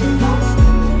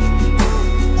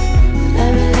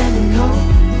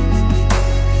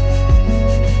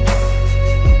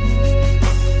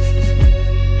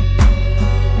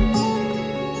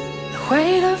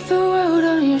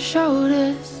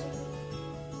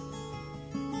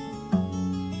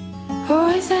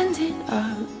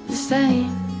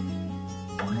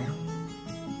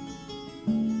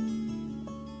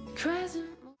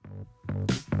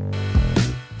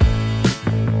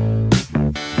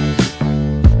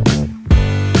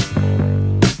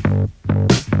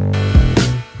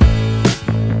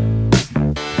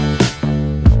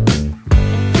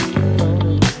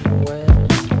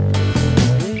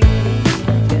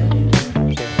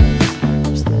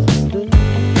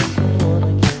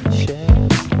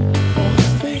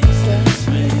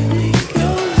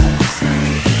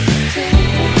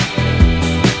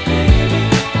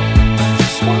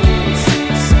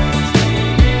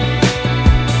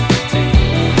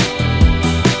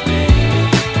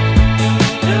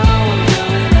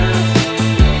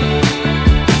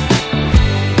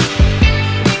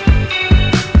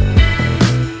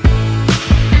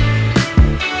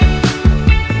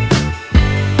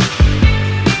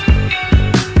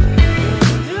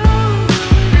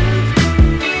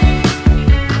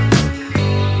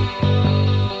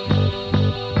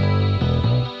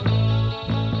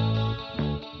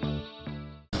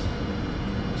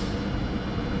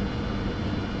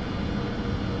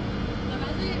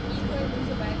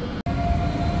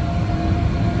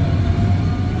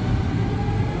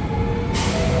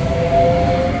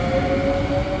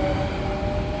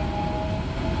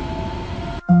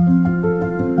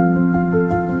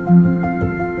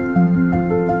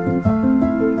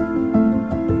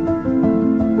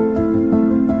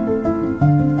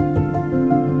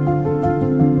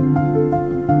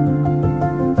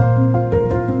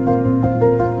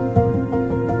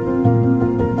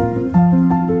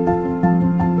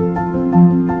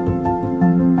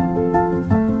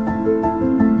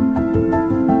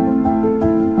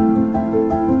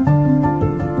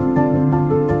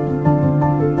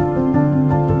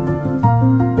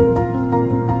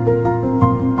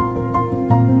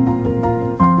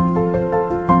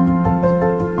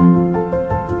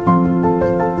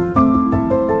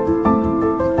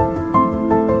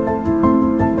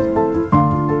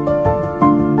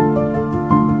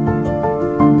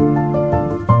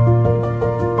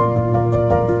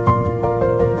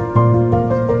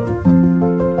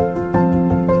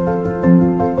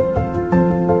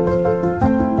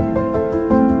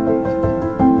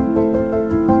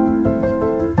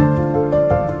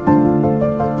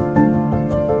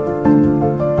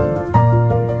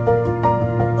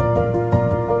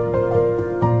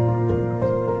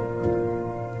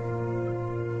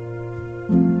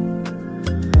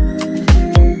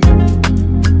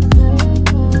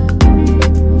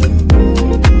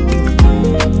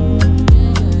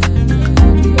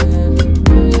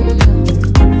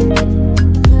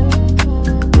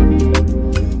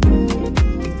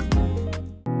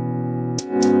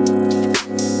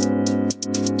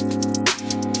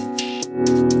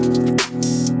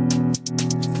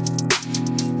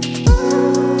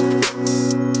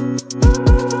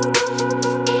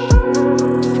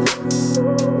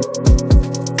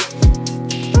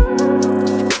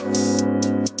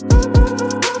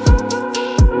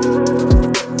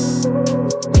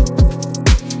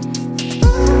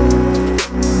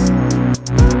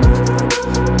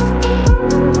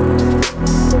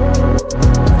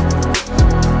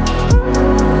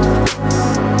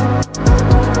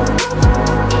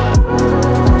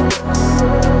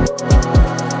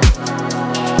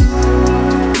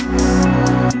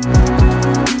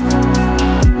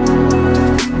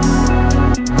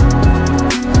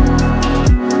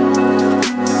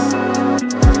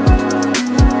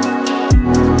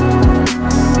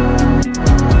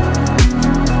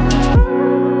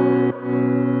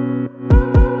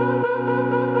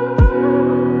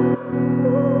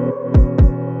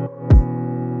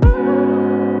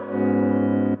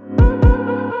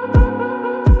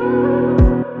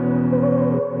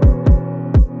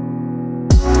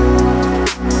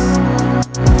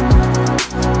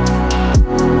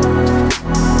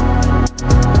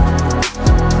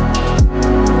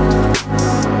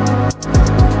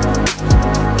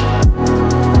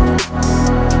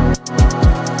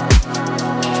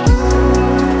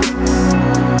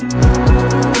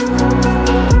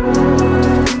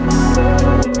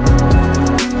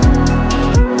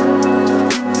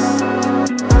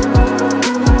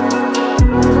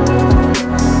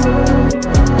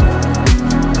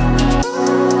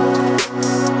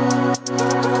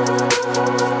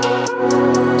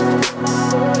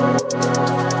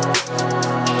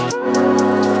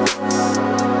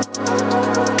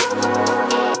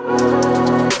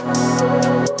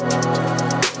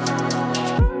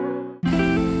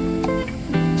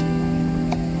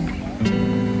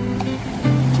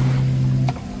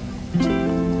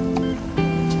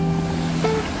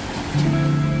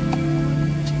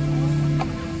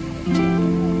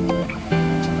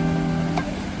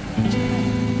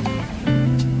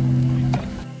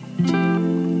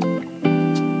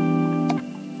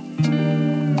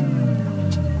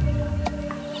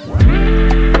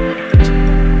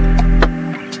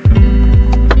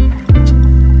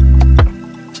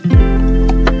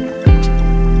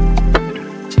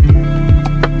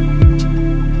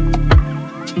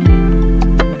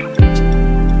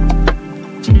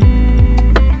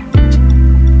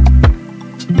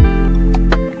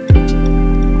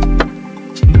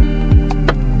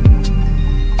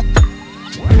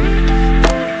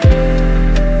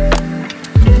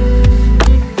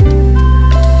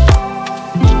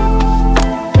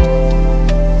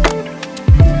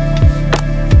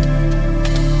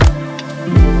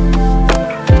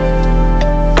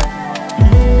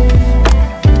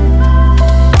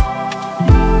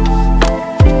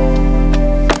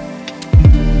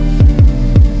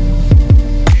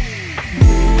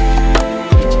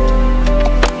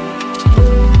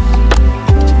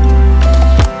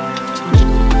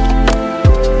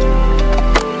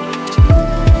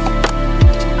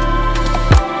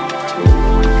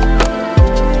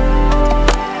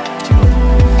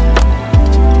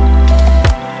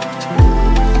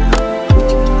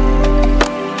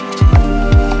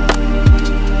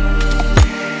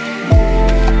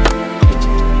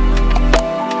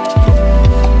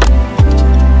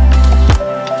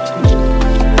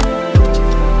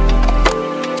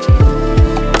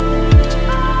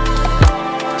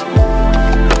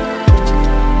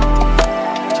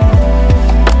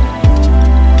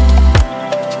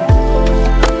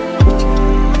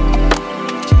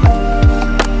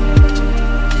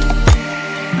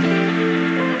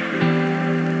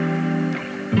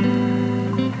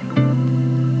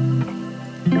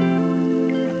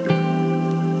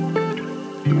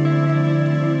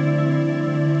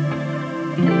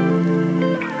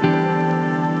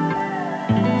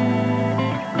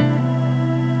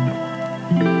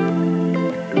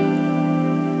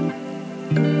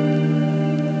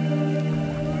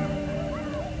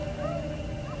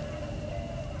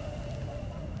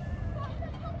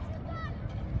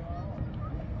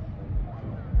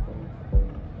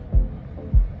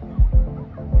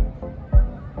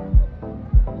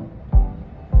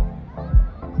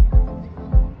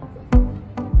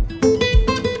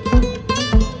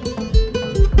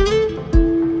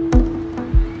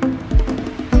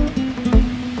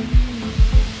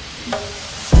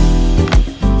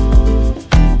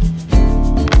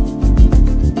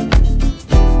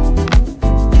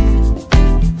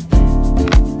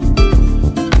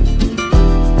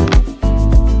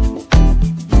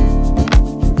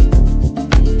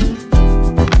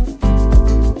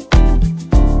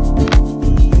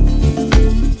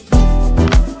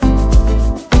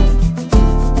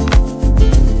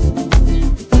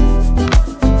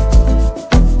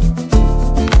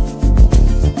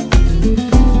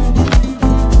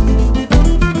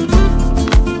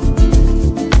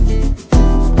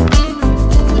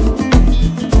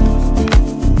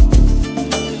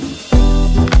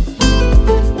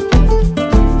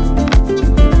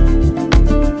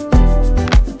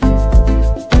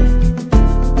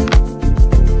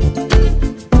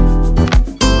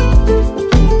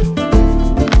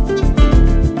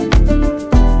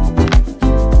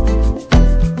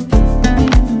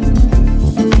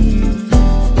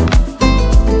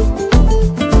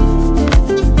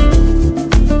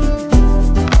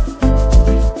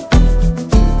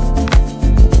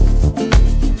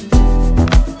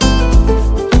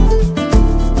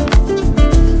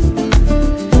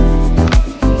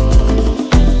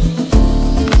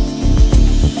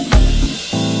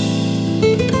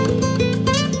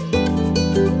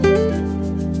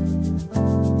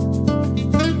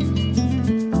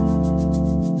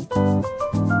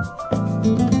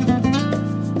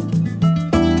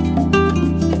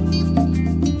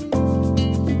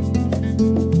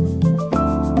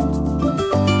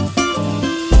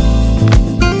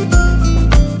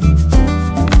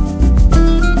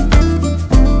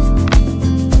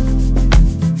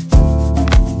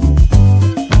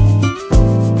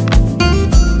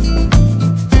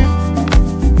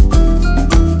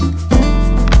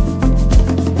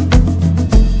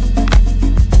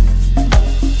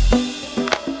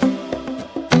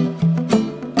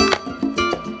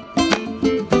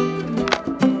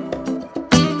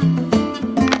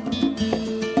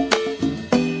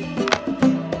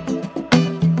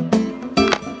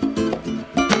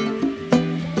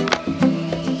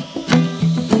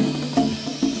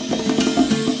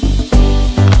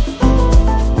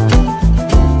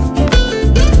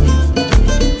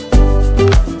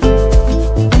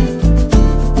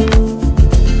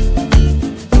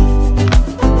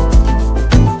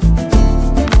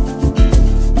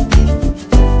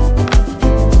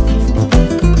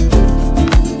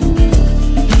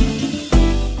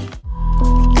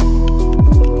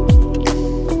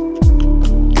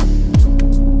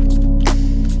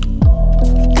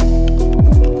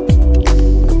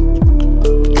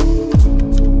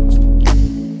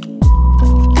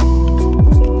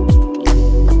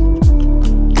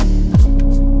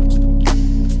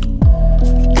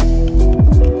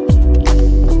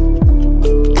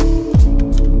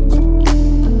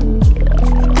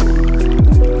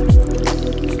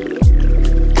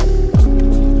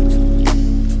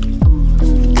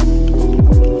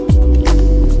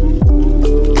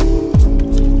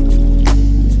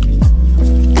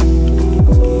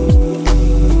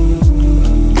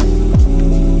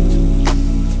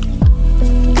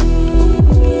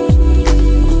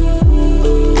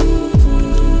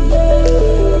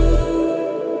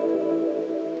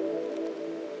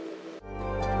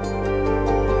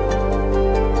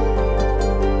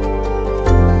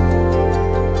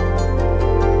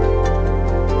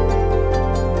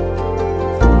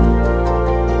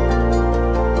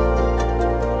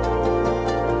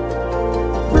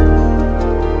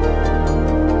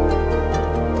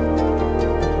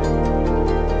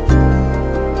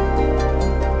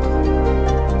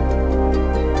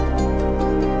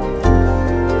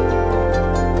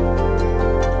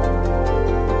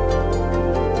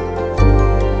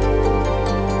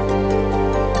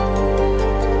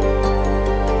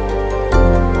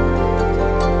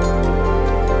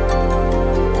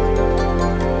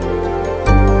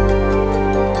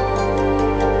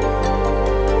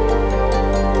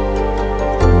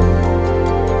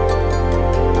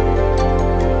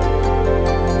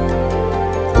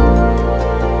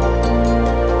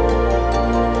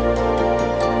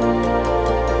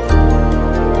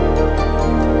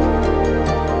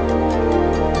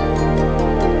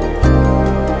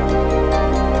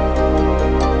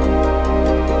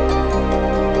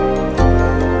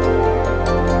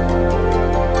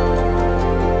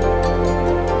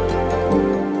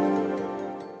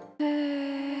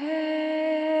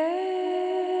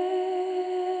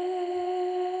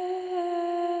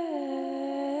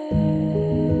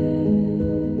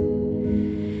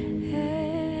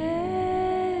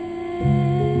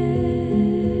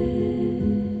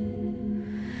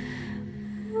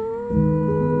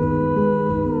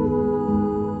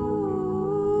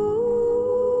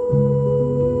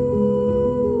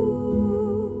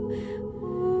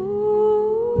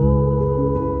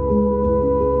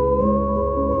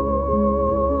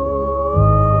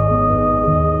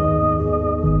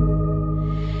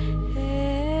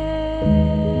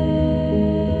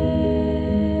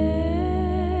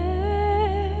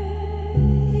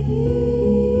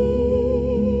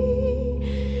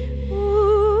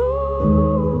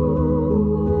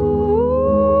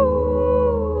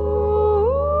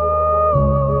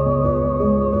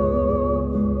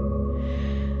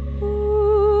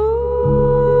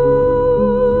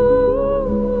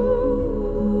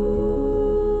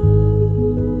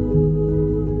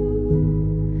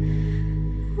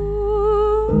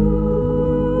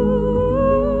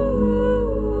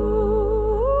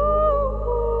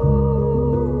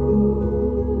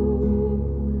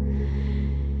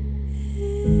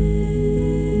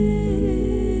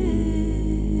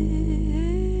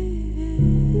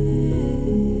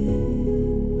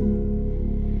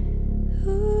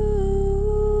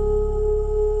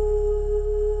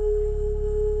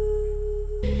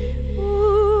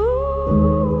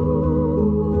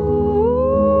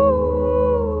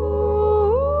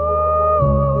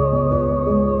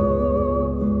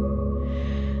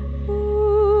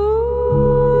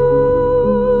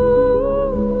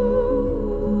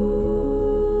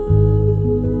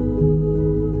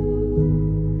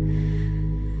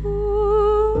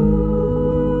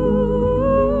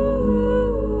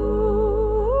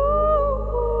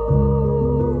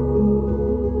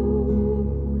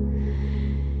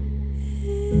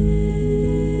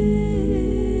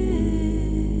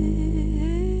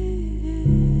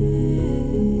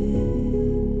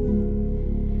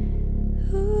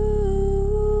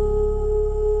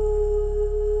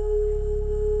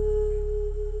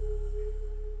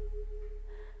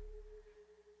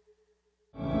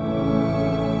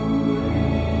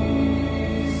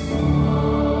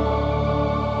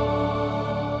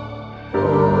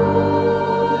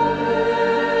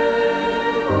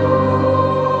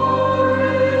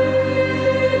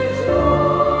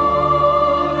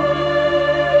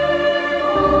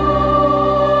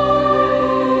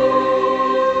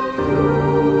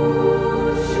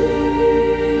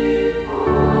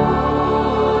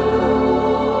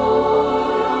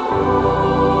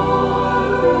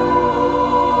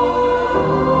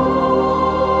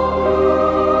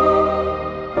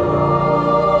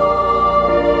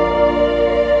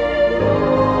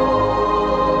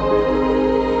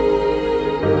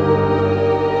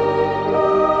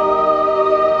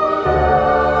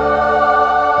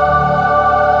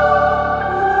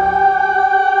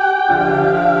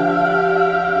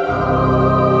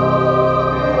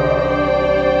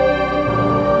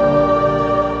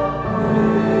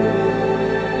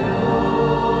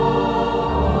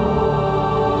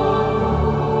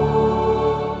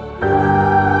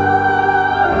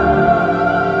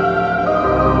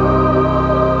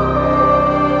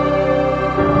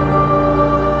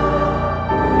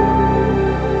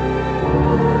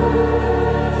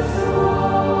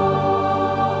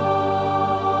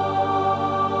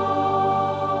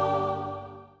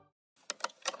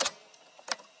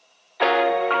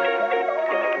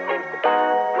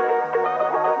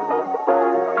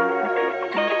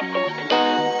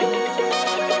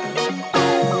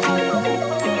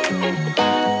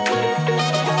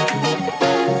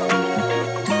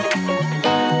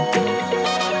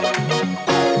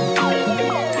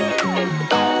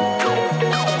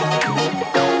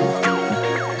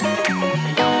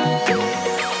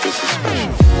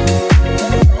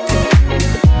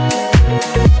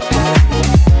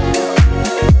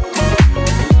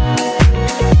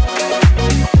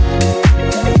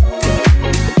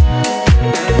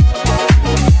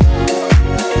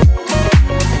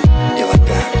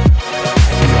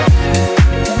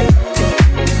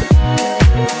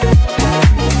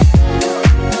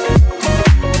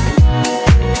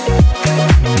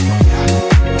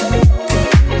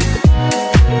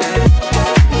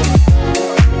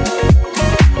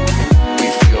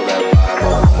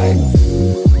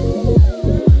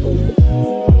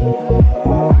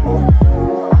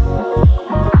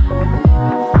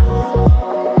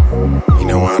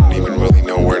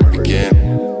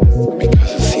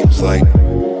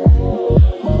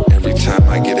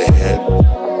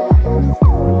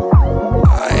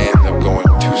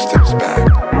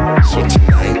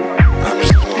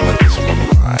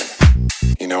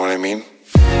 mean?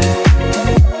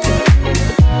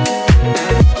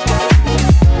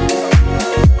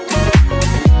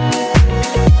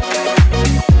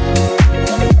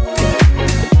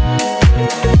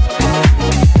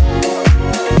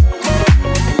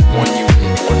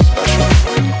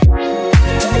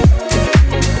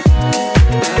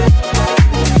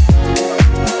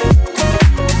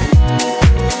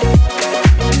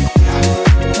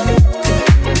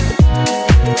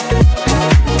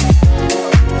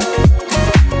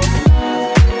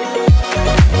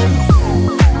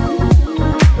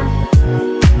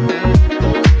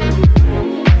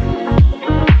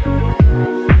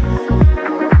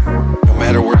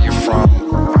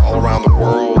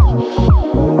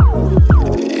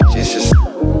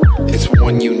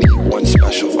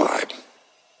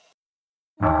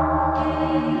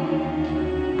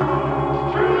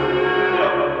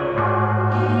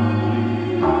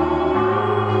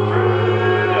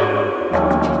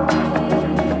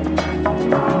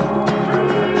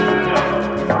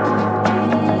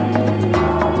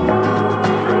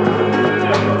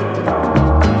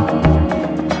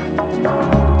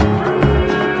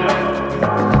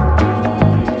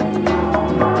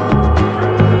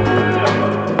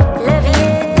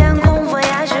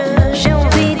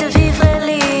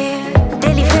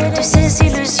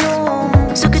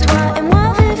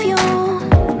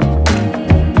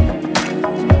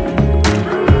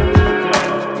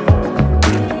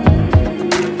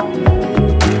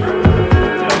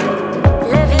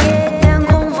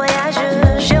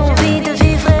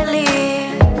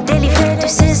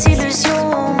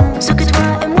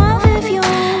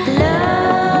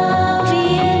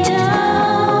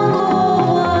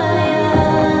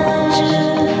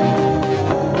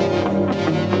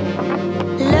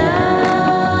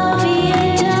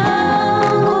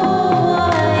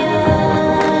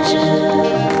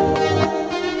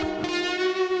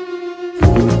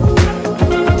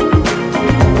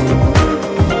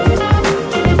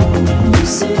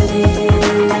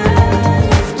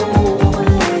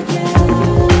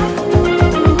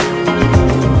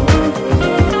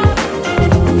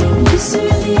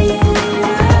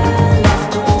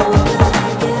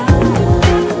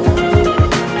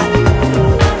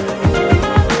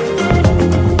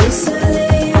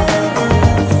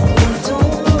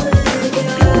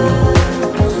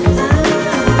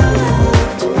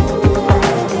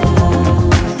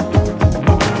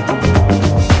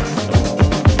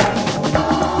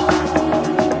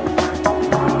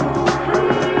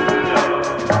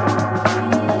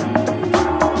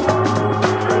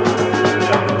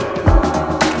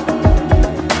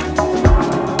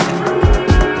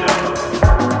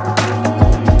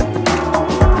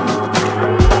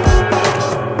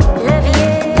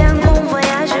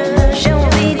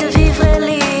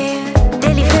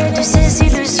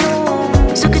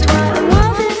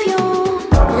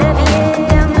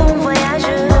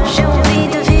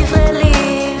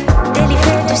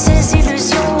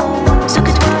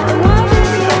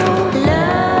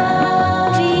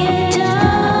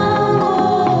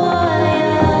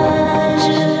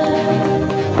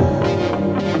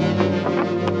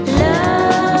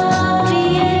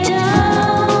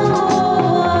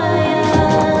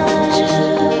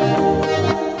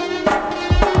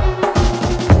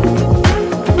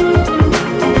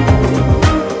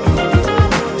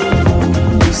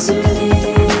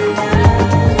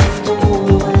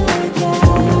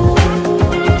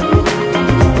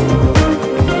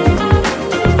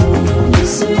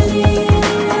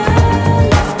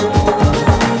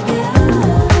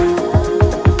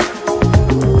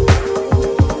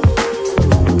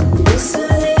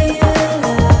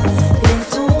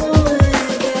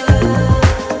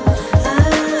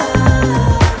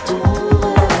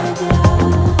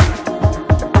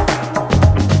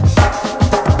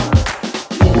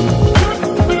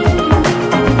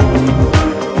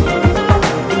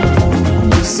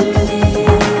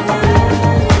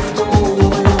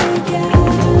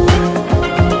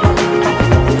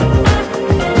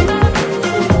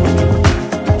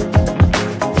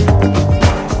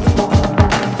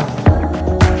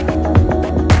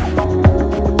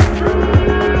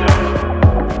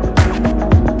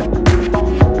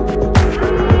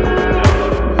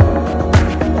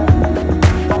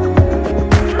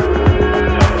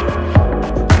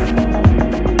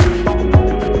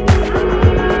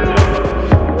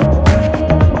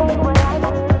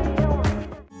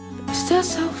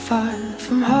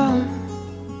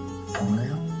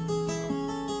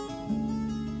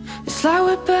 It's like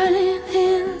we're burning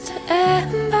into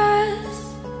embers.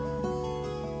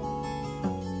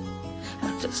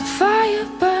 As the fire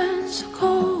burns the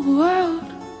cold world,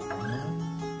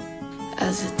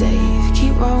 as the days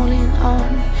keep rolling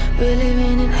on, we're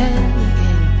living in hell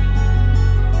again.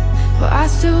 But I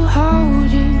still hold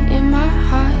you in my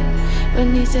heart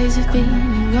when these days have been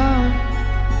and gone.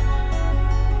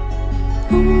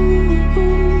 Ooh,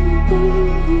 ooh, ooh,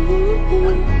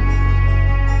 ooh.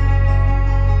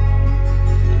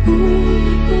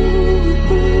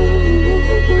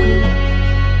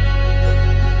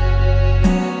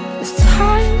 As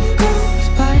time goes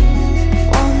by,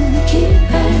 won't we keep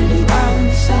heading round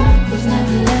the circles,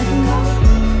 never letting go,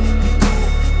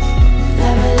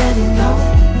 never letting go.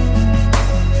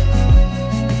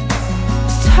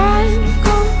 As time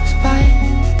goes by,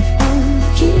 won't we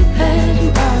keep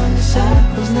heading round the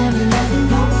circles, never letting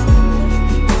go,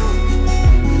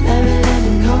 never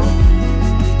letting go.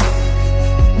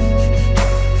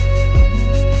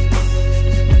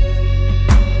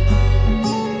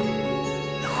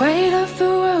 Weight of the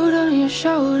world on your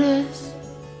shoulders,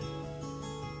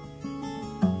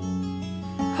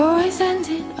 always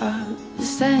ending up the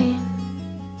same.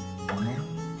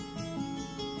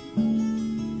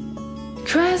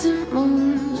 Crescent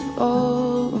moons have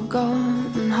all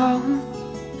gone home.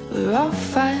 We're all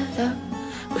fired up,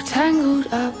 we're tangled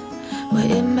up,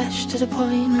 we're enmeshed to the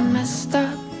point we're messed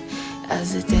up.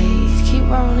 As the days keep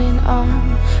rolling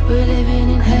on, we're living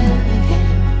in hell again.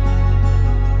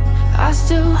 I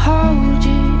still hold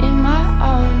you in my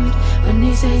arms when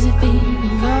these days have been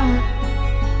and gone.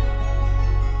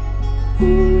 Ooh,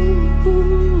 ooh,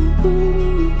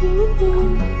 ooh, ooh,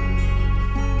 ooh.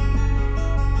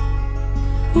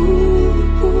 Ooh,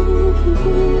 ooh,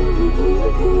 ooh,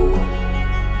 ooh.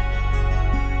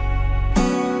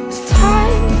 As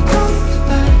time goes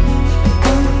by,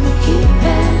 won't we keep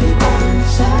heading on in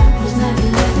circles, never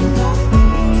letting go,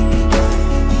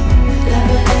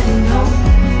 never letting go.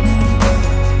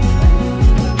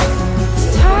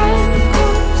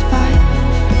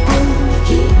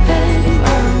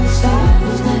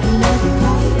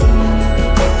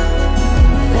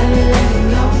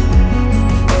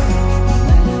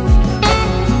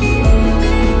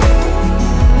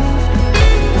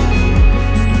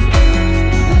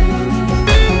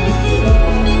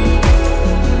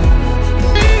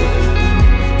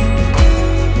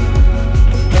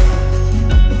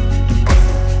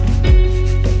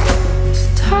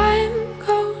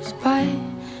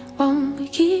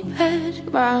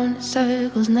 Round in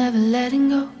circles, never letting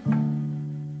go,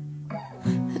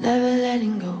 never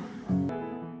letting go.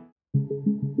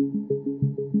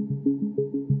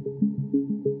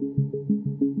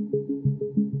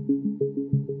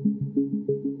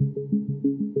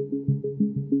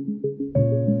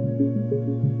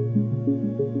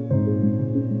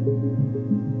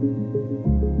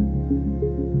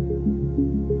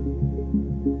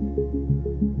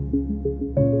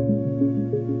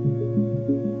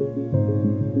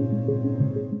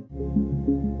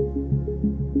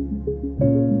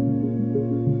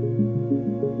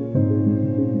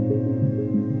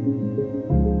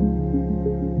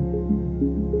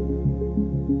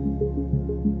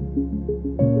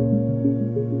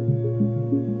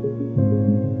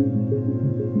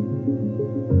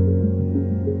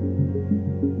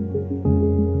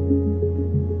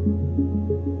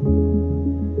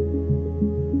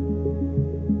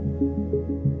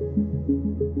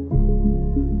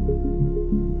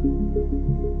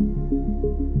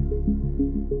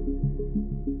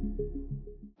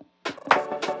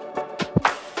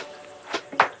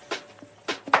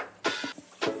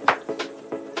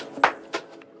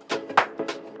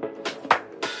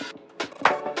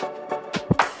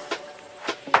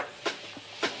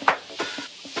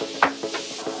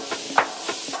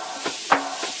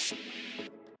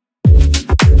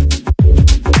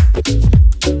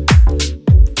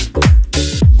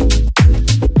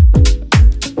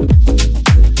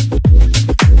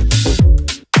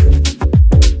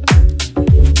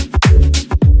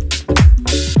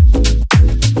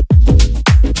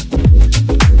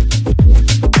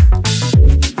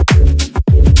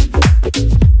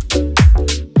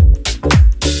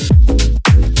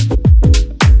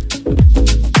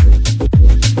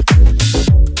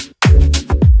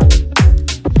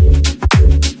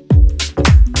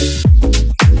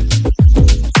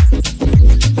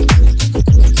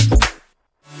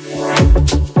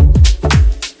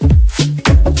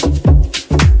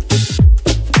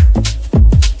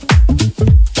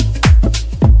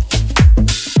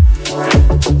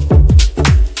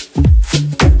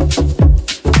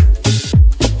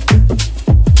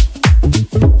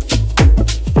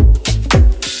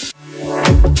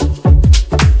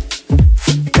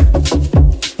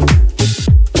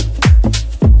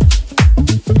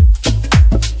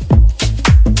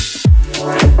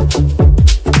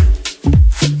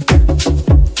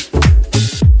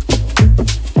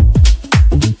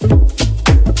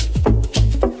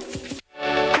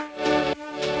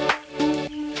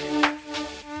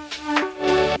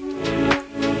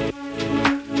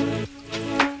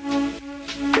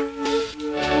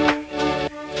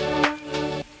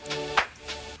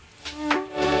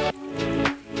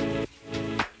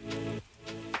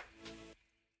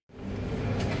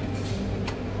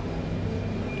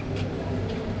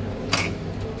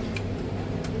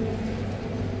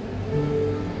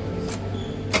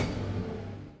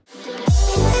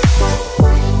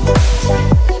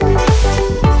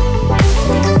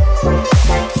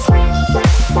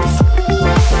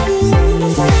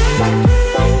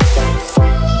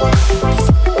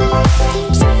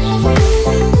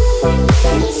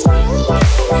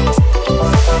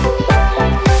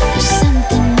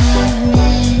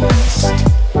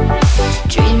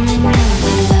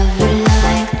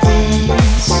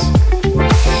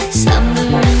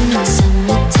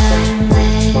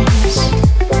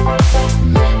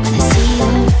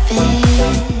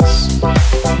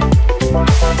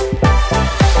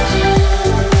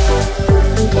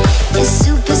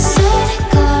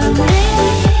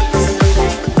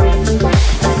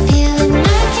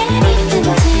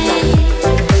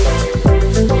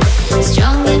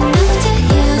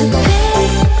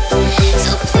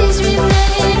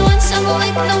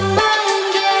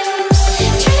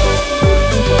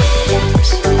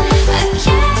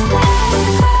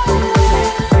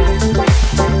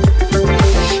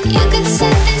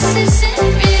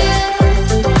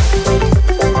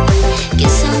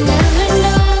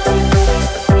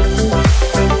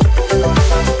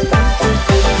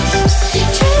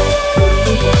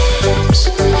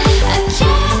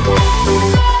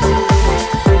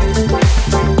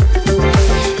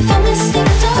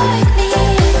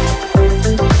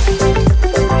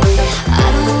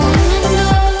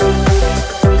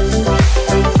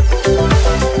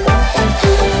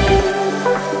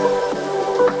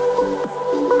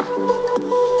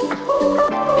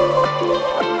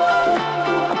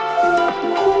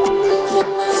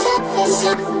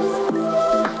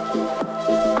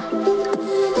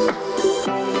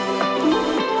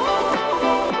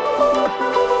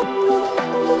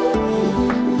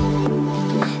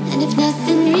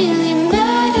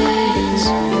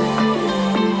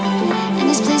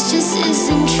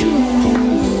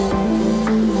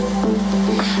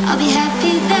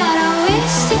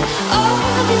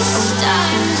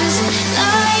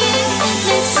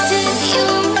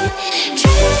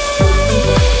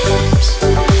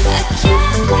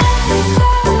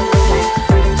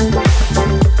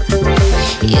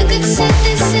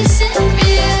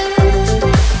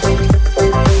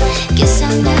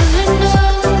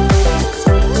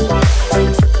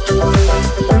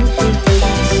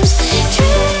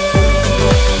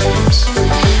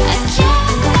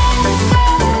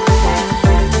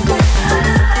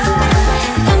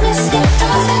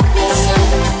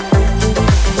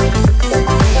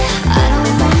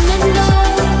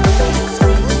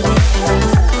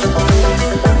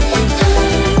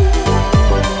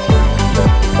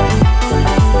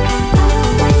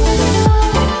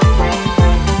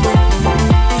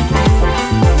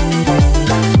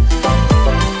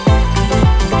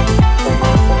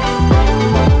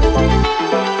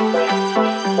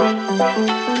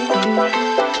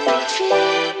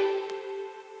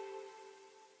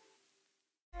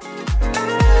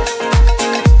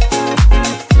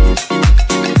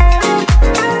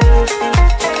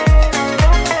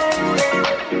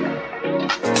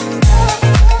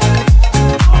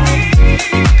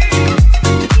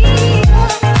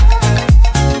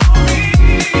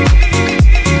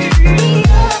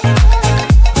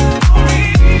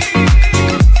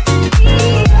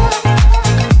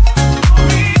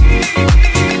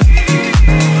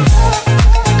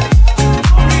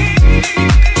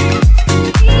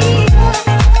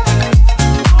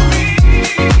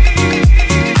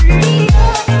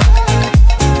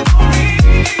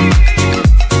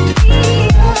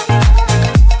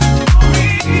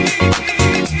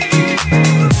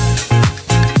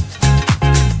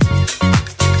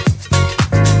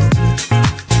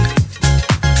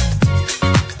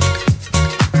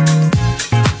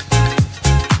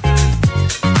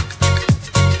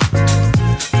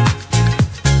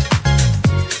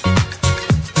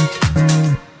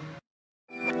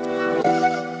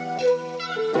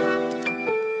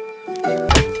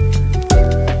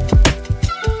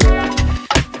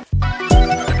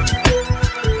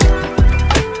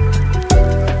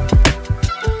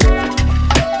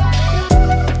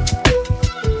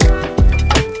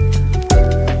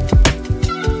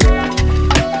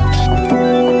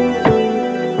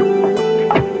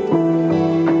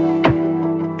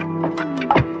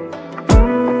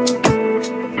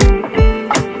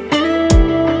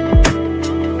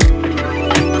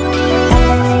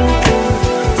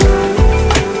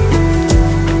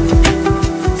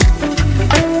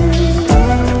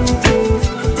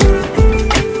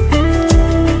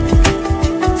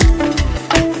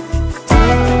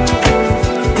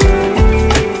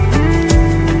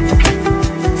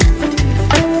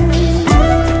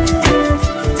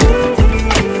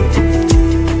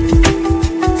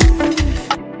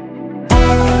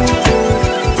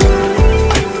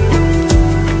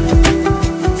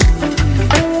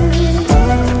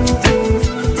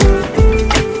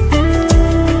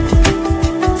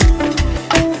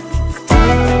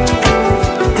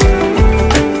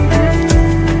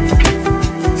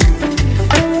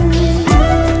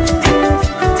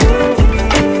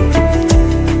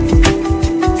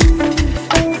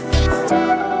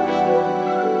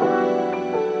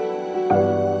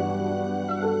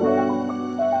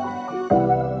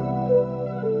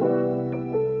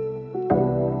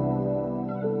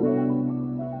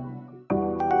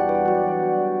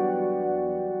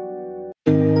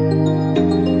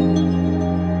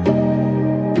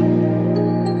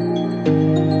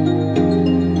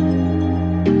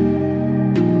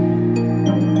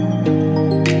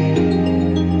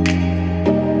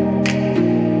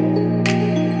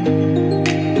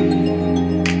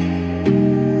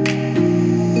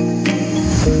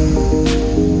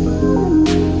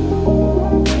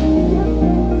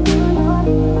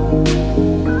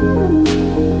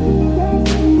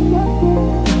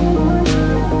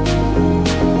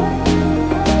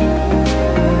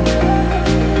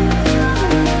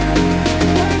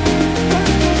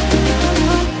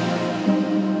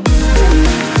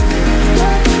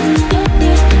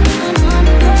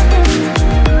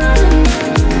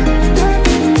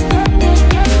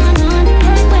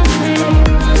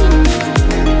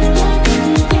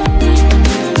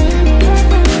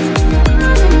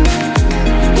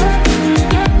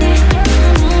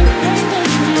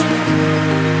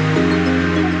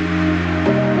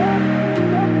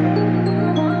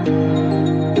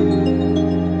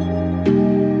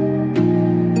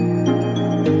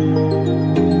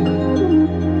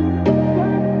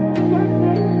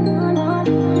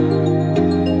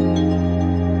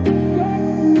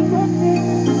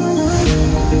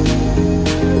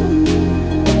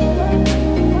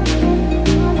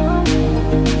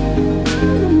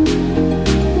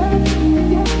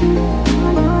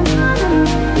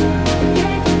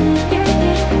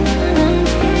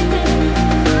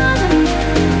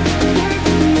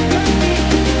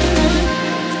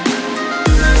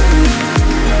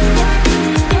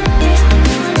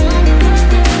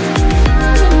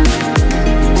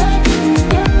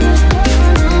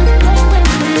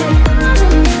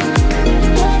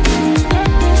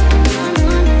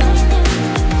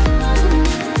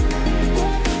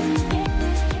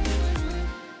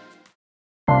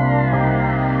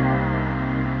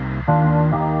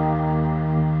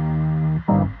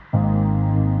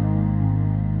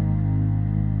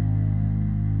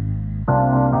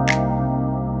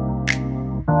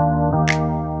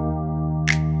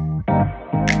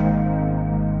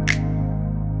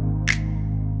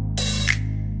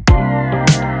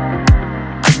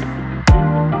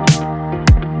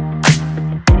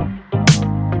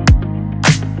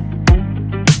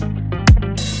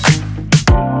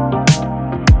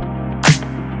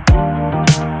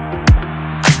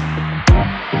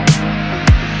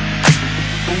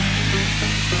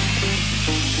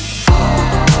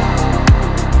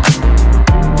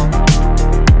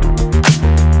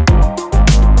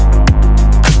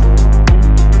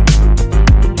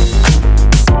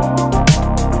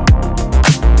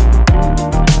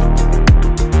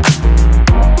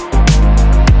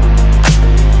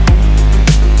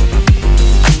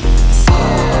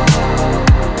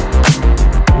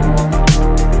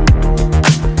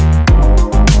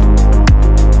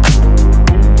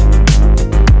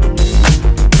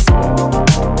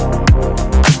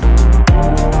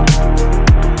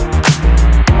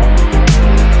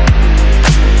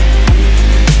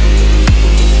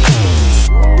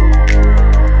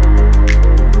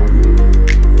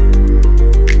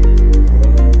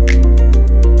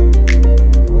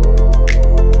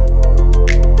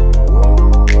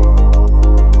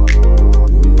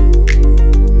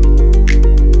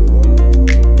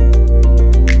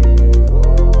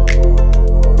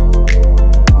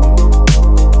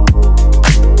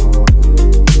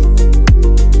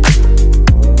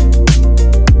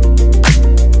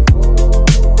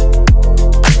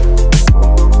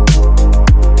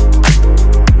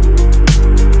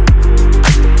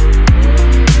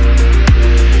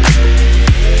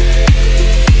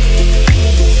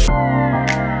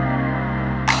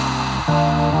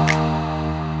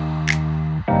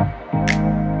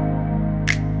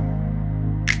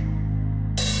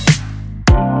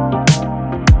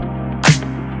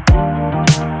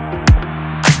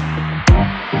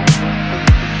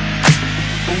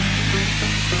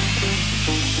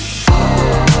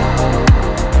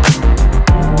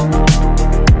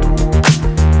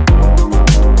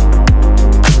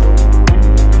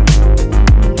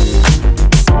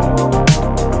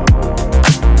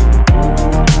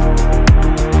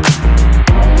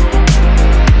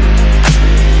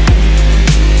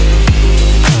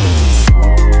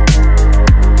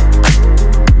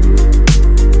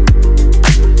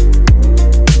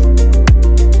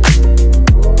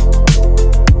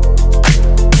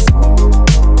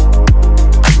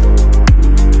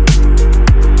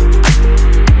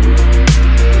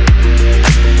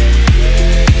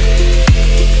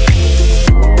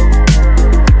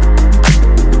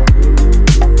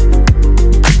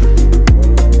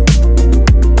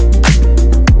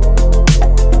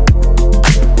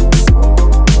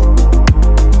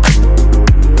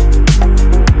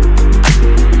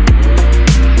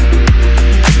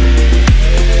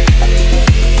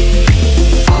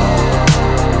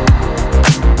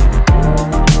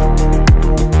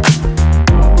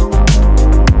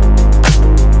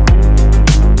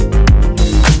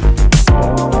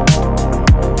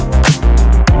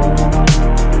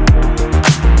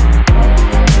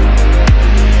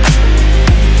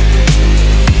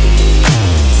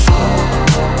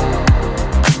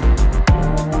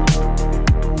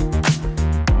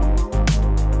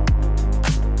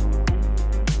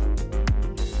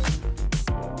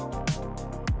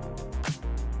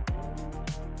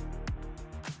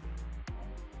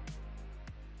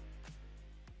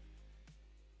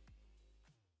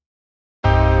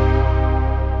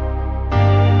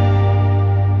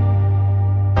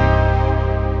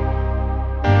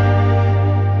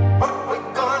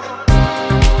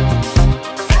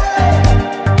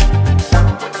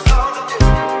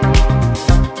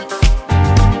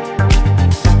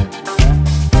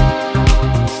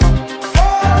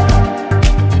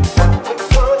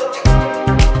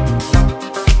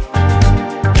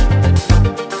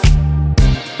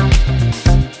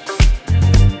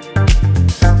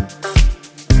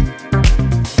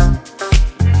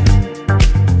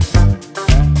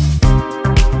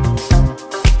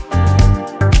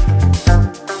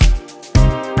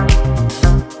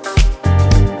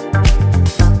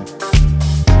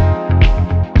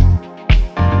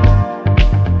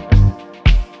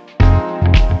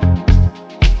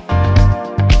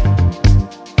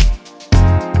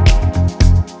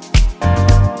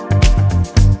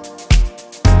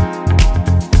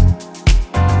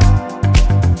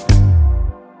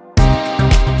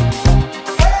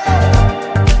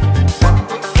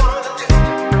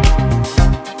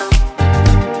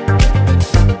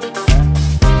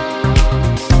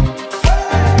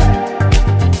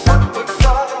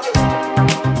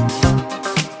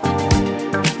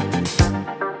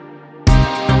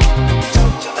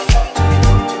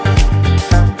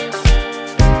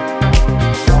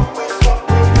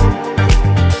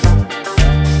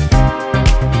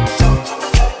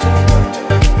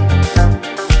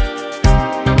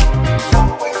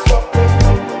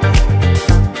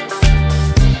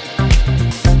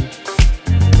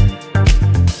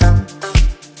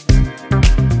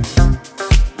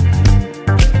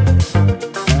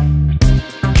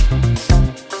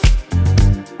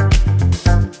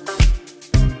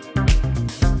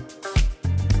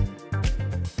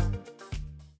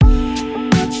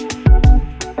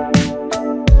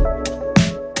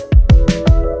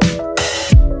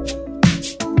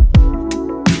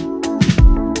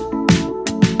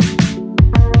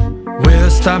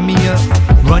 start me up,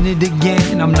 run it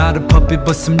again. I'm not a puppet,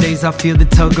 but some days I feel the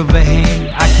tug of a hand.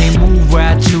 I can't move where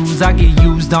I choose, I get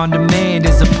used on demand.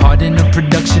 There's a part in the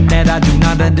production that I do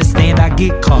not understand. I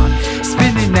get caught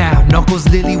spinning now, knuckles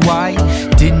lily white.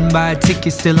 Didn't buy a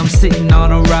ticket, still I'm sitting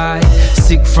on a ride.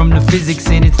 Sick from the physics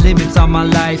and its limits on my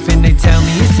life. And they tell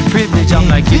me it's a privilege, I'm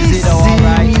like, is it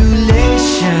alright?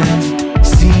 Simulation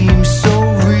seems so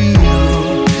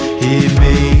real. It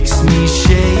makes me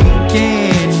shake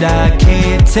and I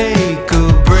can't take a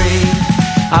break.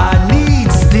 I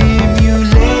need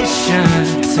stimulation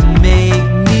to make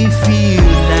me feel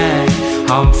like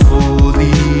I'm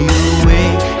fully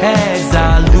awake as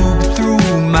I loop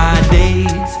through my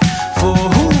days. For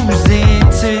whose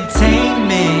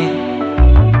entertainment?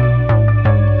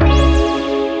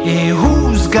 And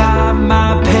who's got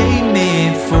my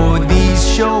payment for these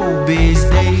showbiz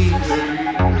days?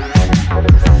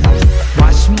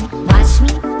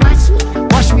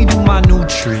 Watch me do my new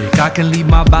trick. I can leave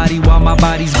my body while my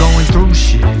body's going through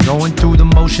shit. Going through the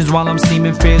motions while I'm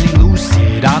seeming fairly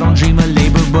lucid. I don't dream of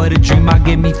labor, but a dream might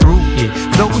get me through it.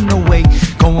 Floating away,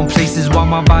 going places while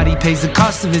my body pays the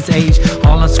cost of its age.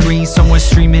 All on screen, somewhere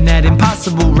streaming at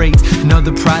impossible rates.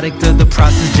 Another product of the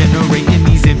process generating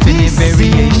these infinite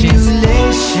variations.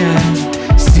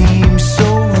 Simulation seems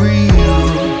so real.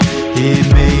 It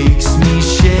makes me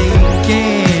shake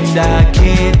and I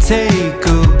can't take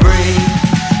a break.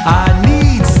 I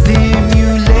need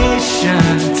stimulation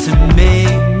to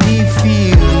make me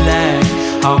feel like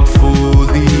I'm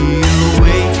fully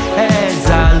awake as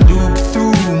I loop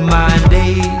through my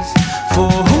days. For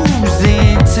whose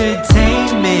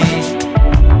entertainment?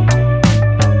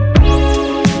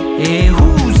 And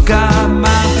who's got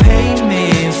my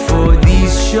payment for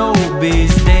these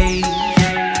showbiz days?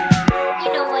 You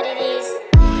know what it is.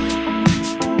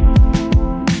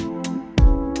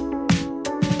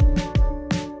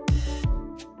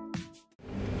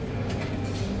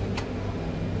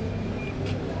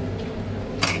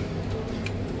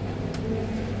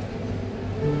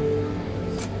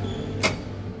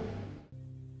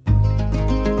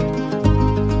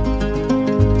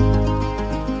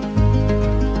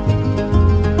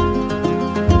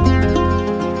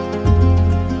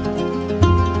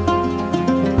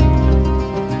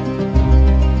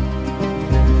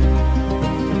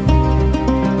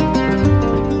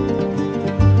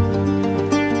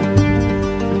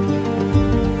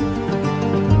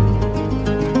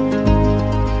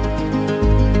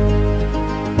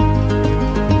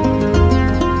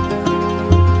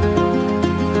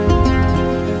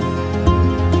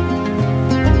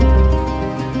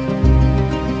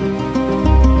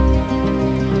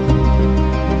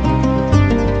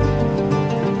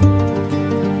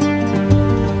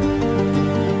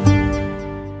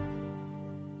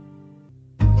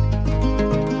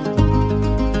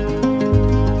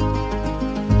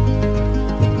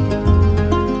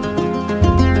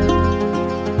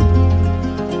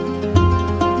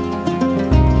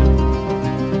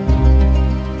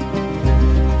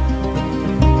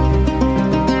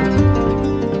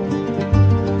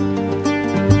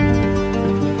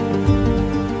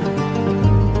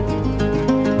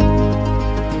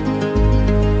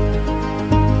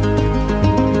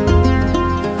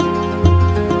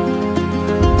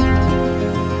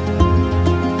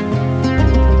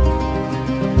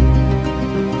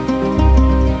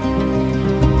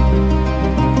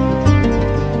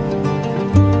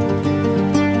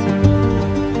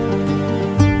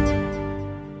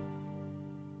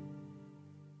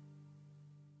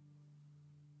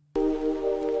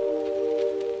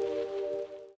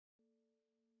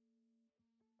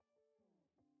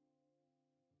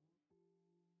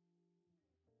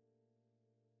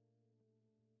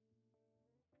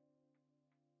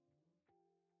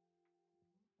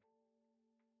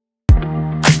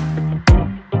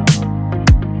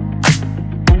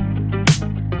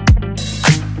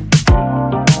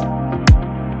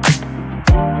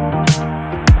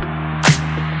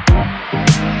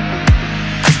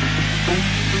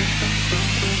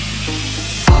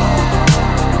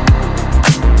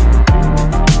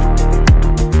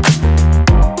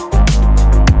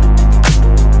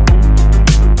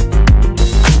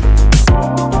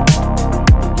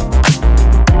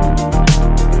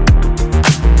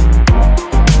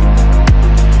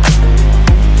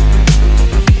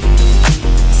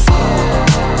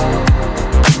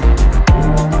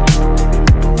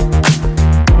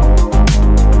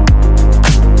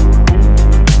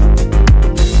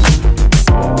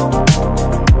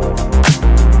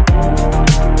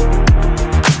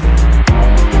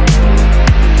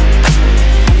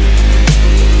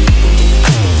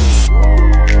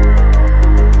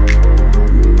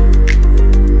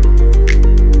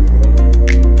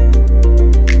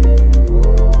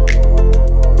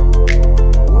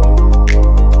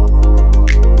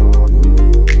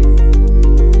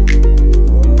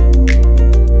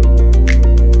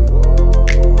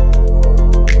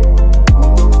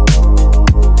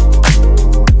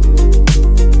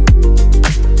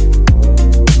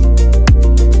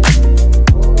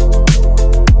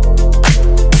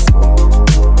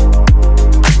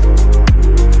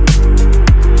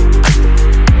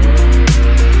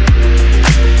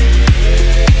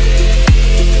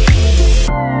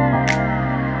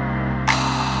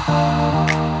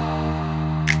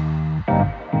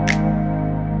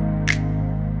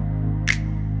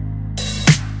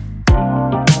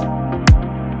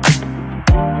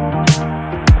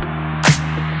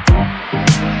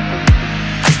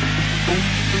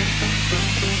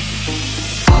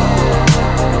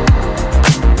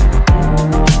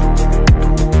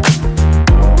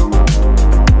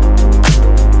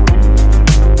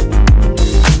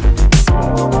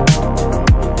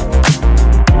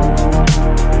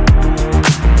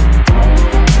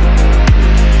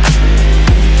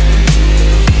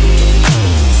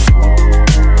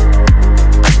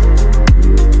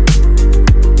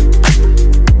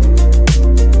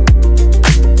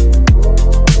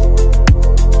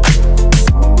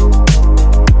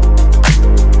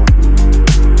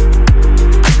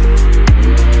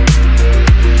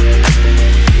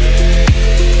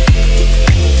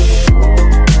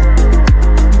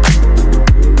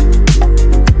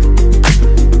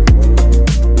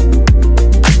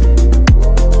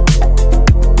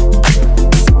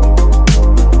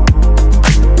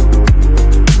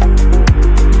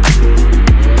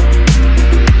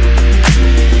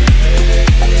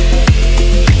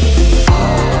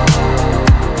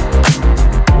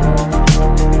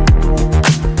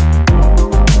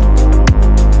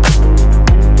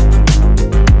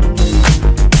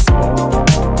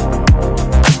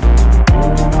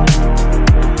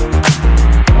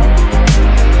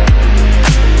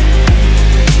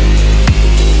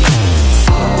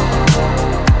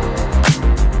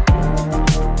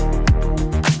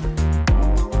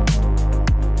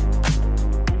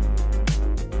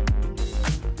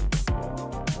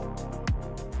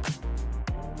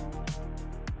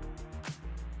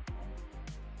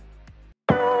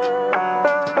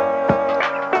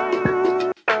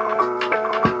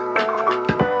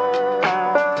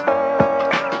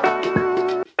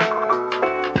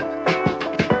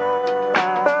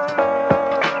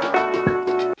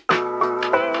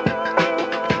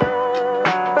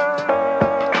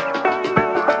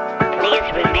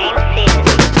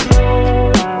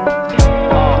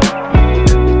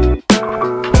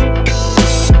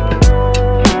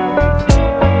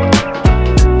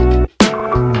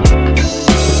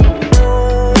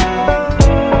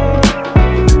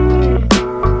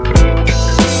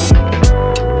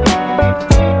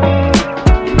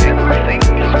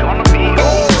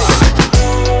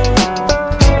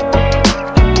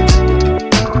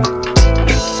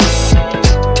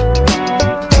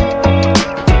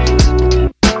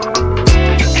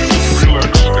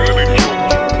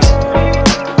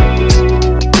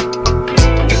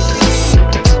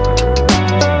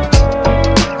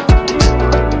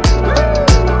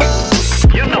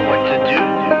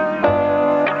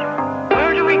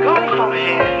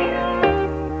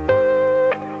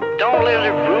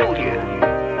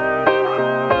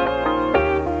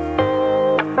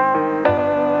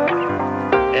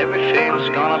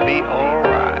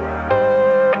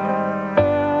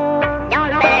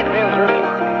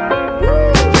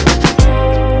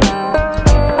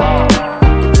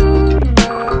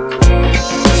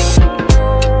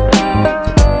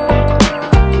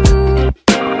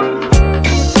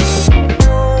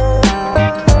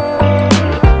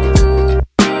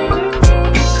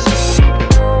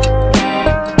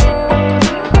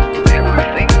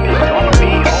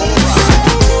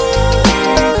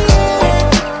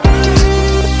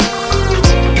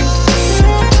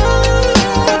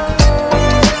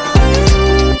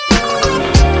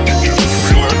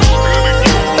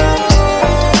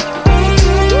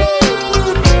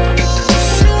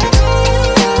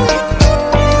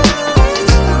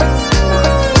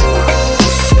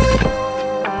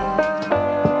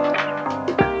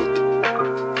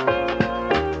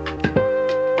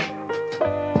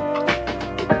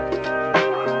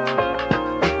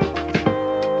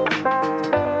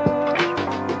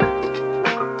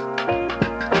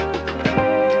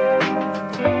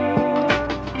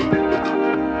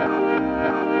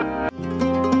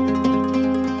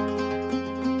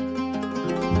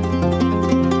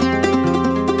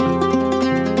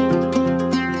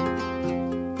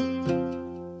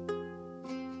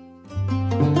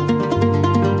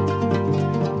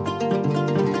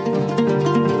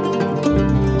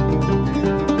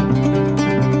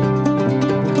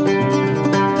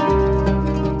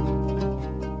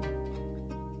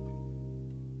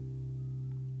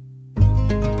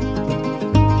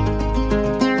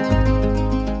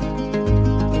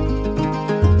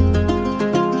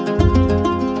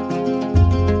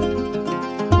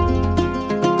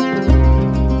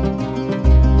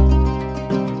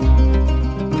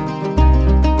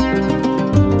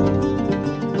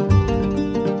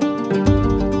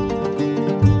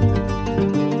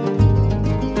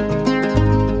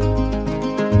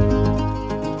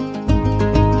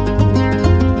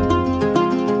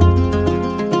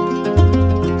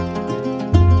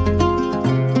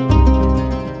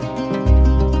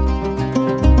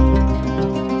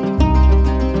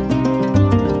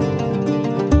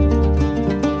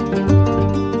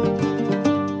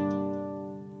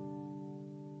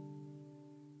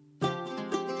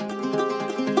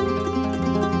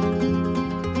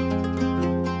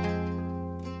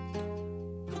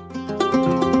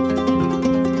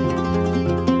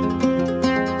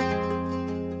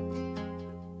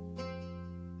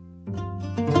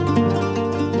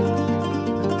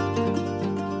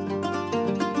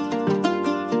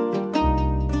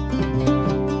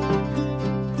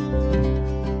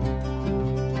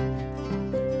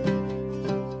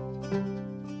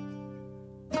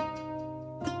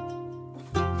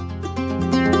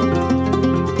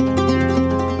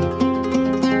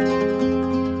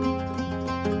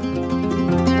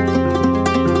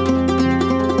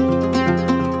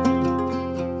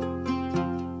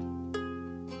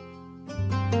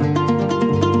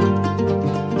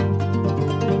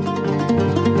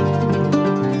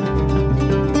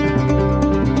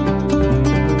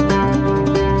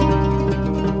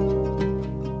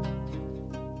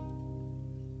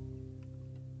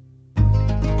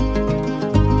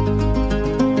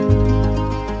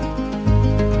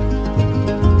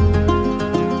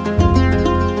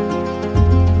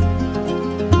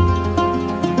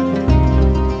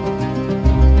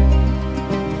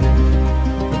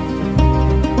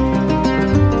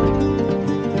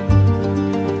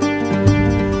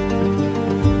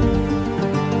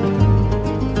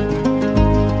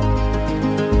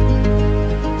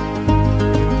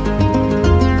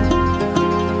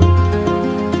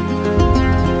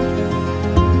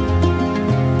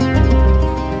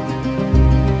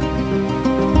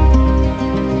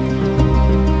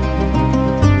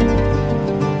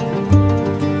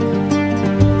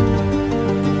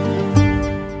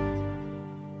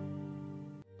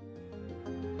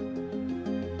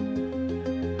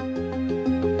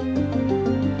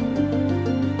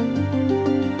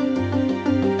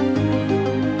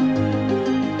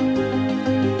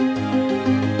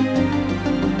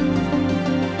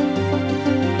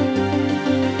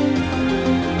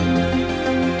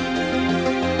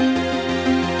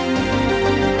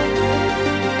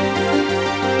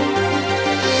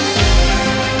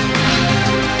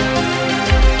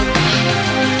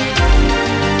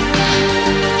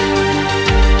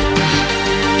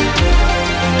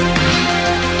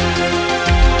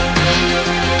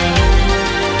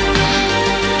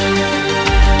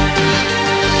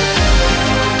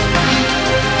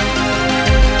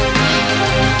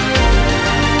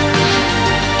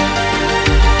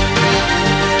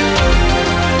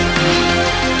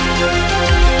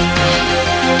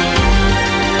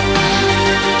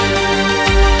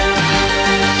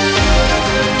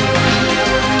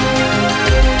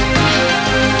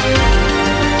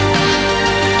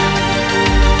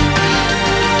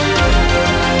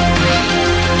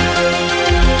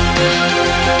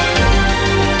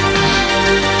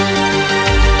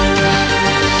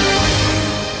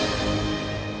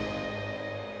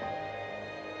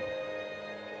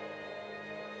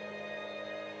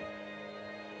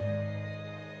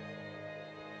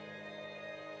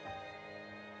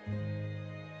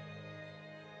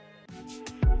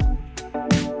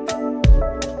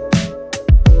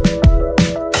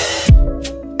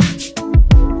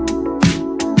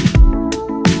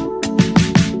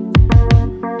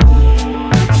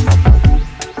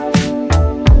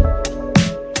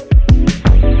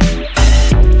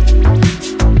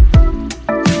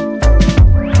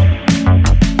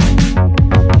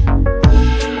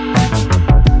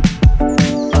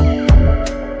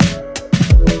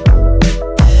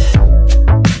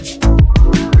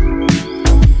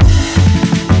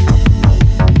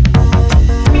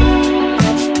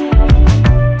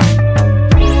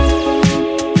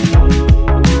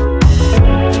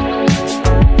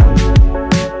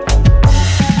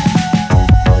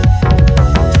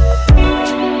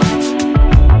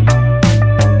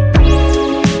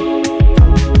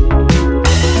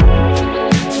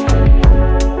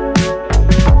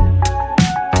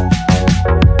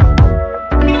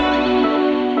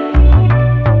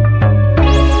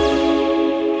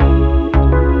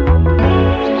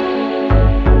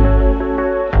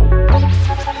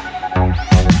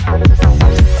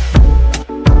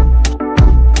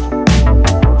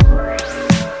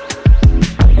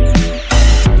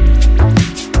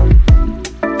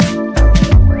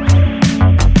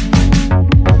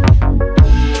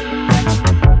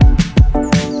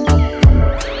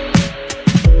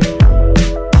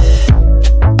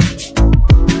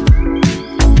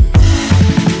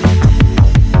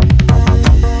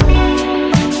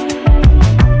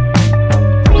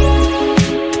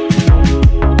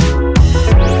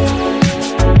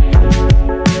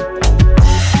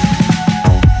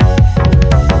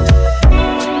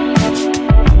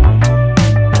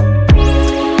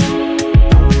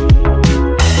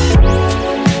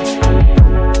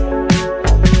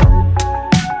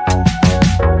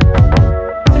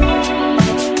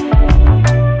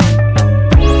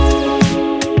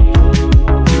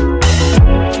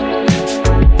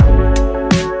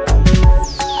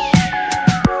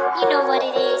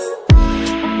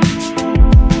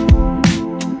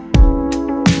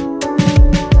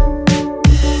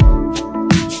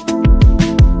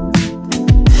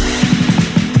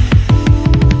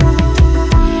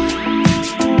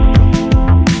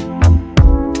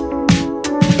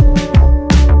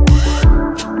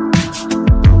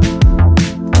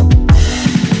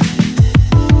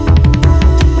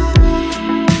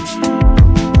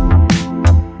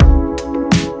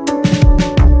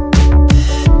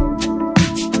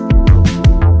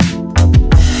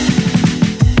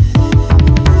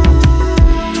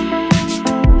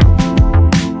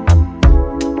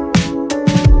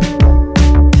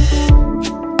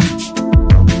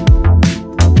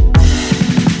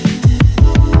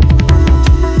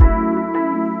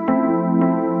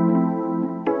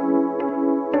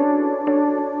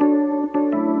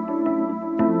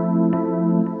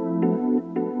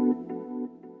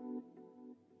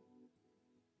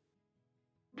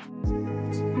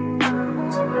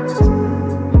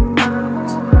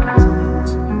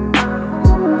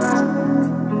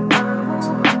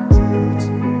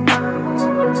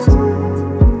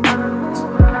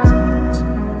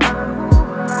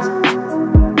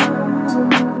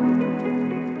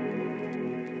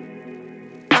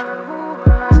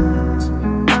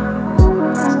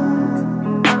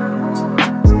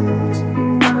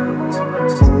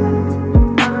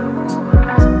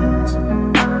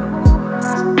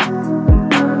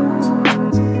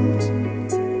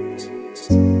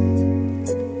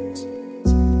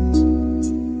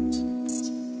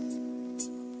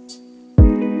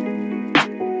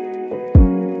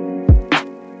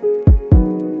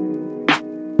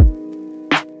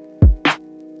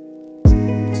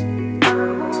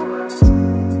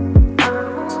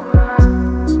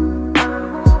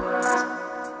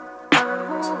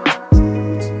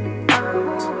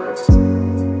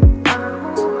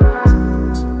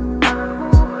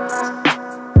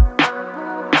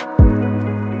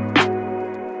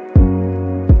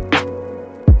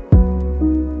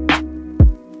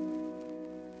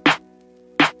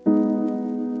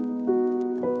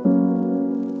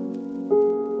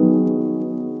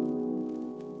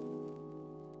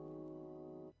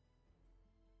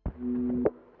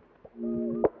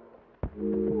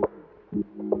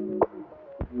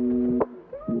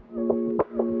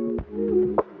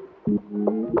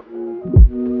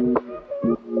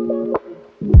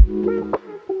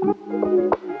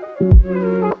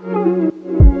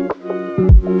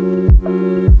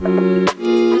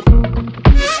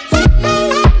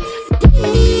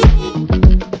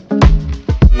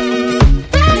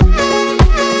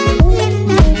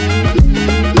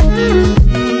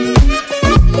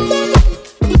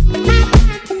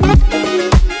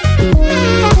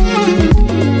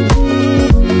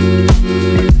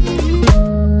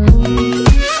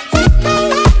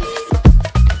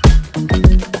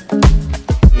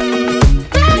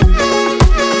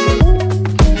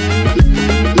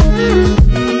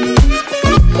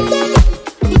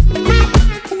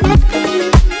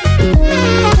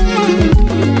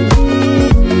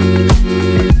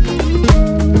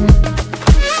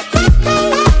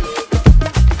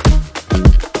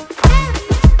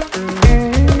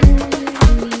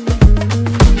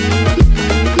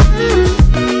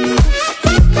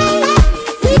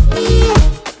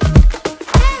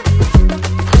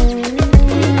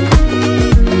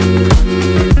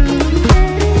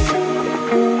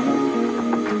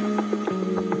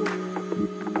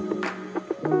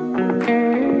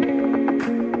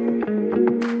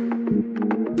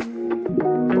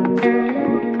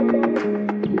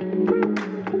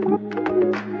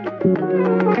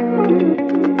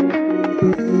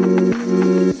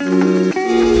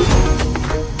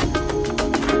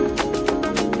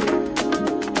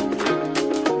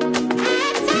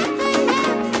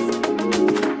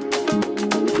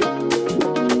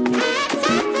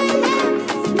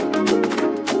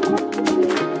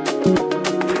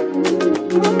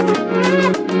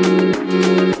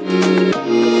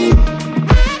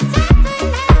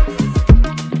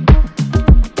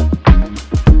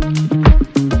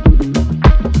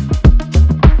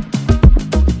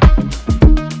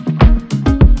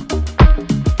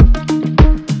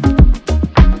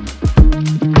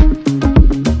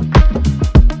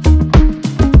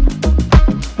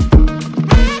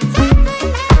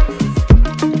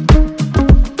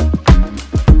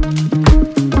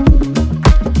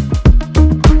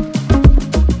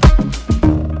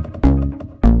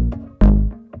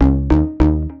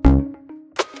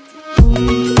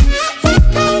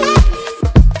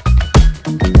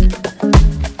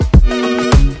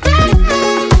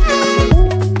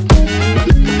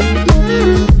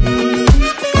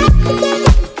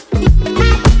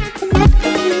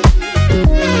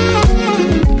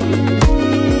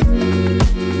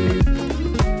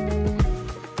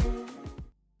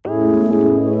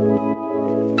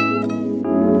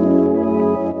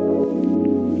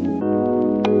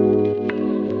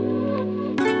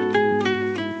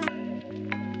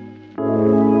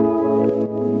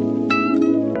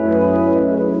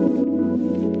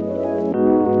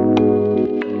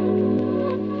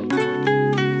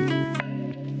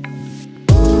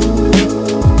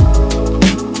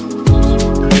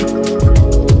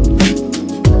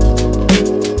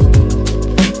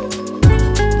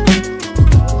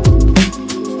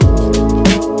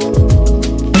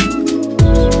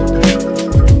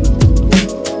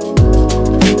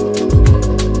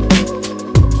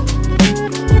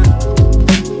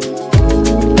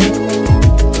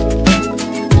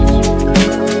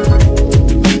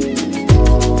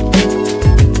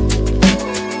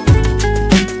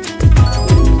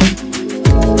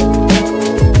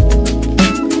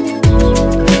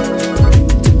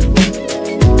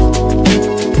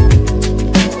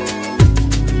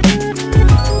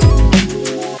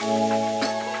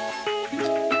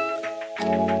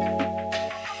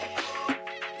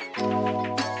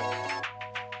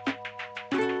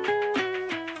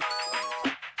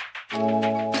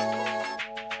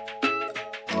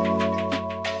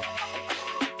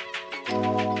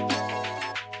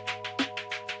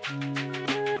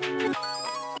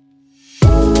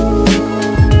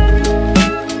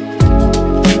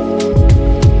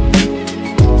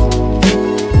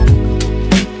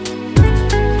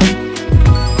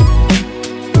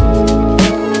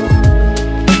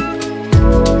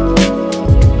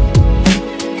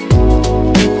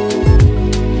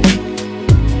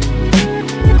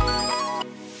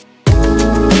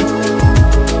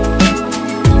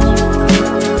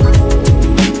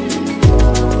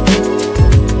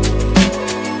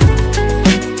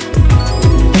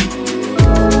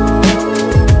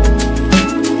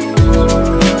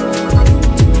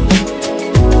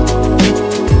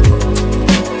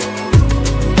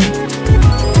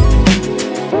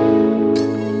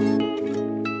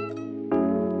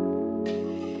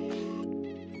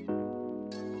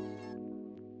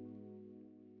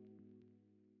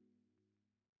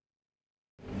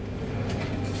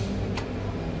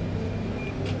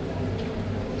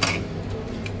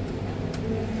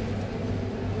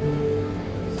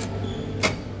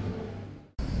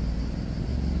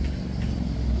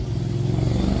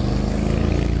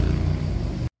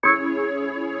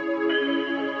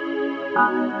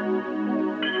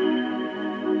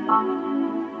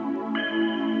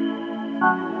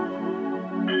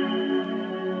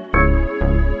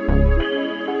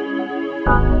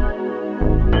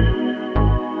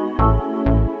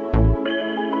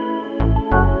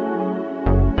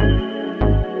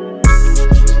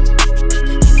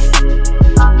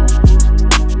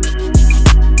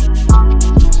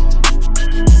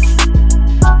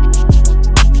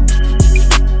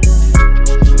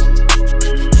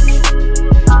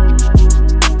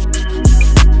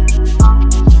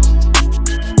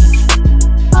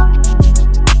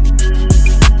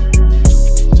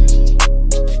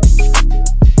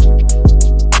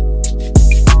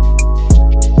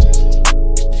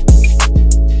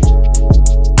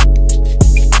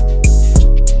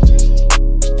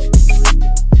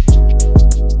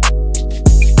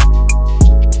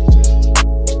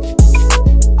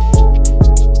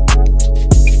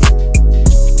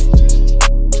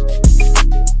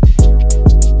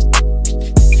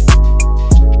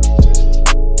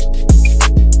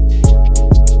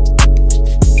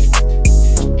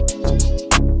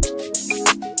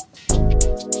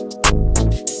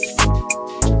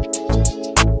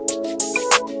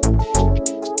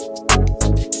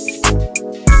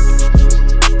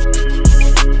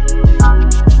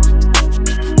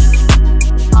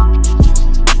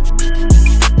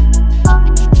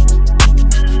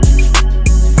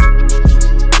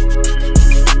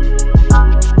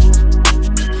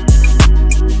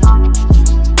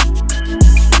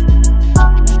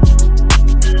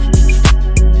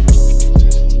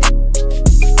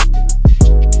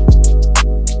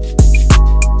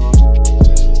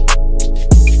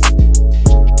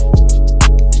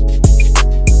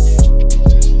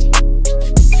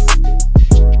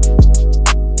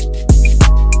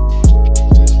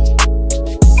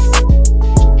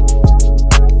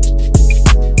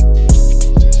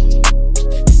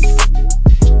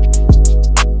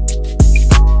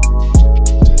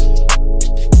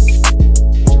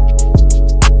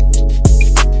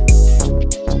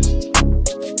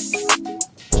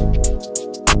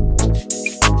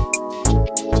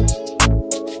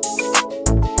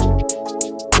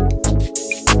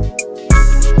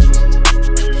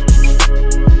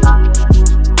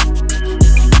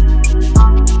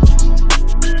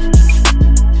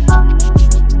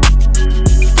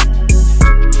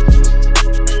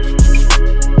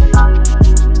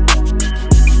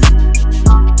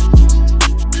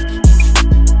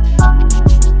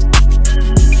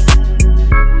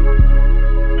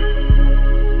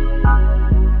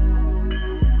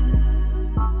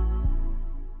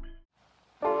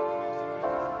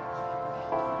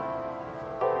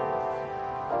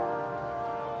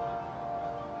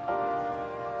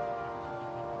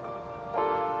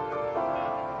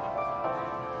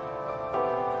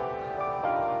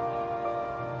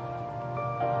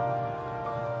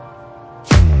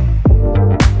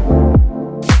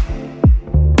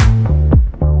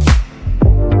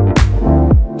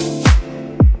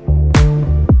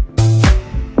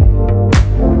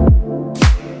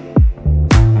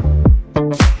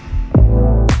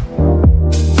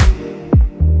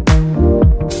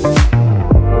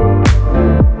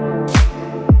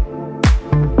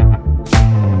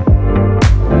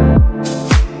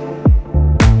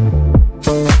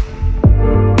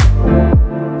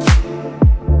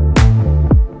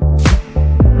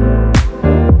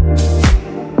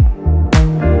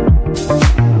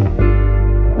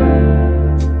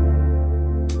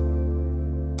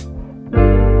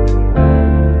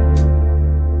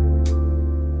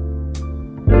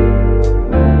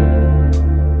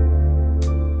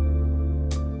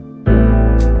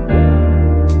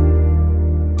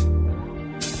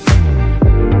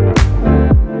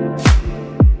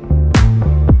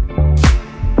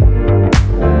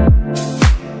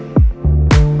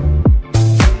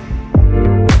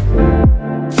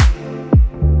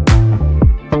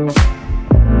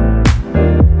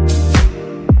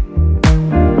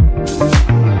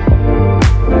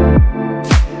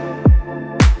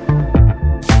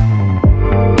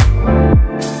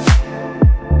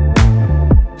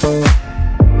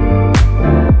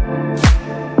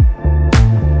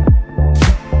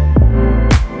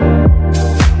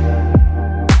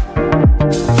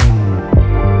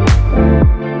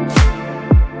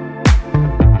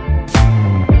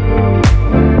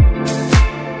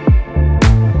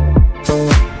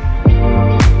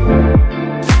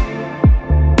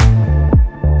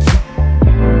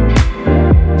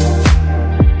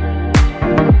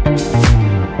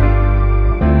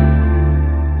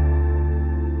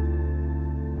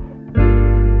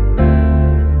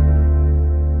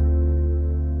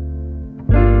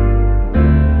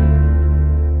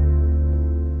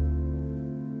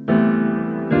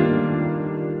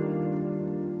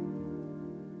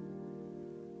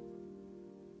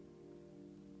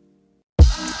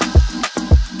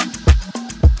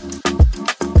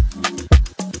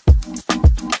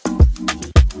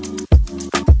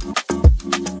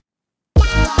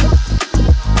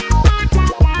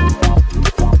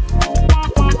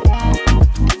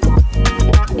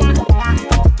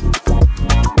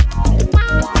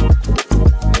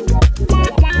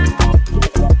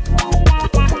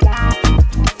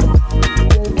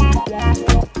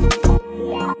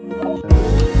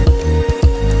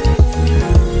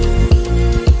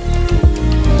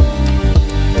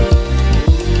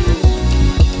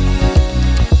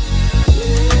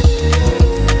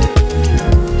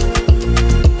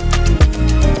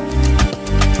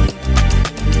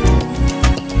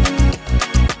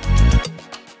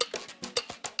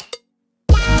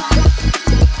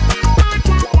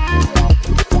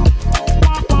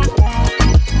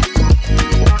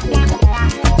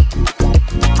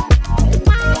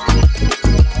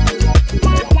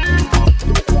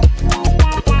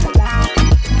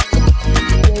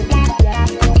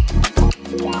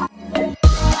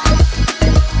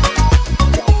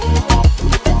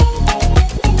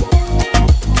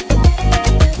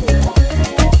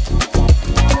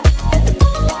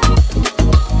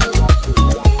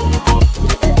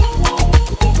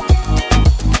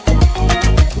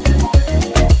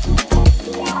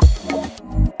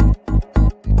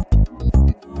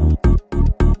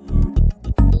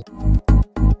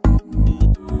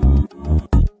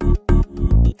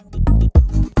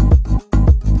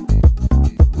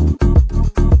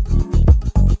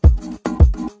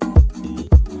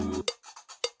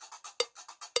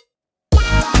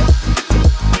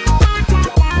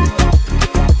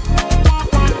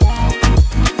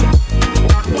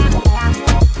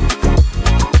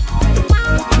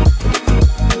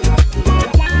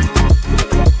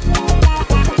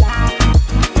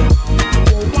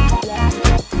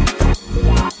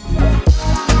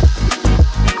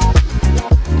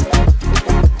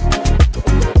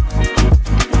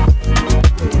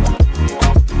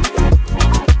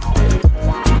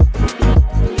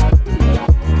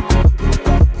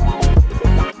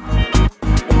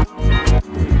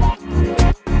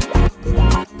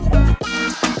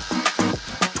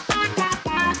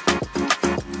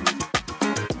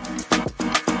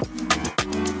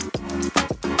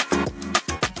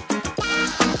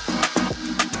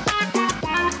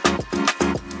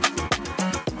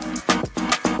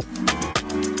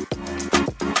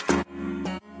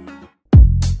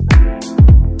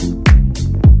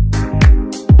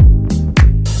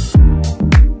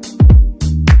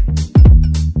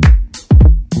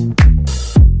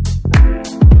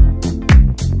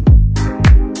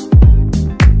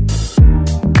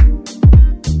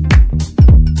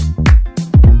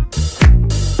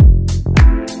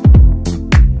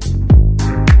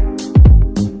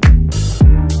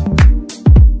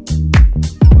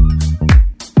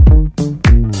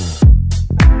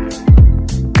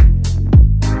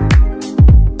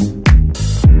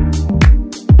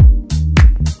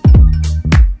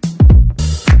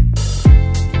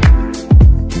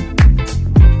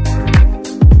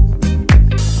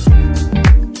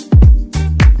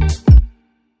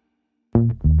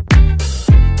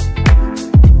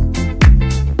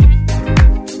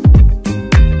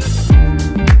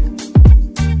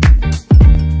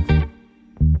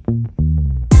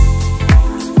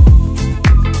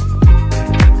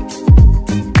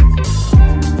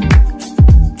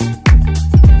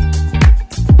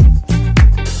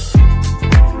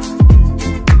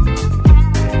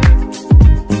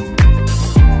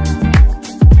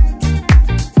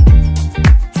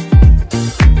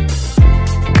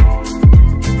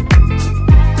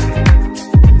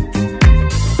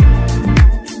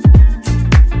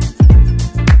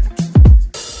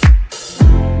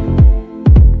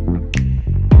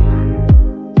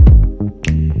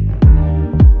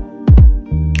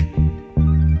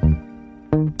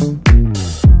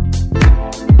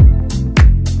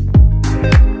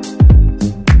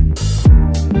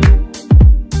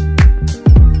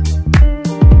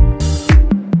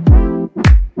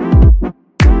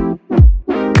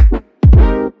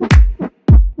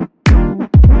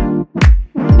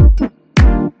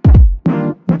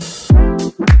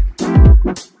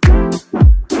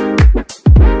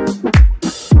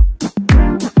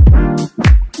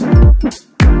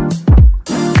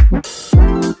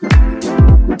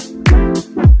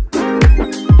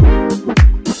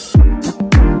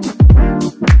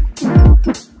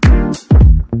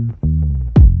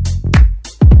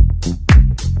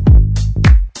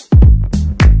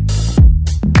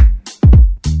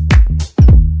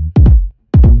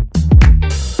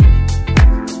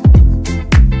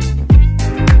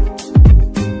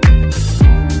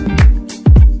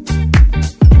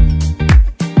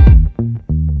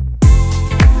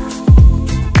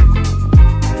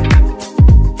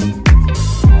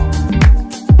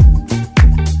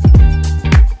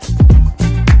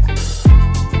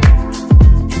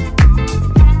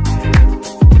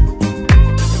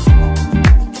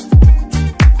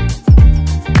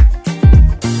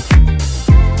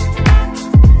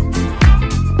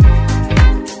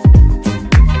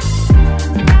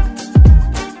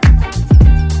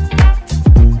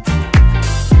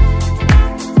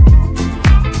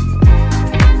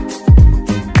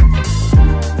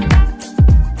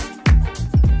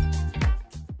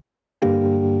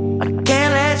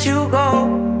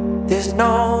 there's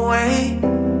no way.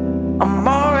 I'm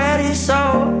already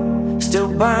still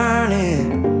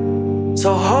burning.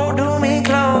 So hold me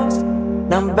close,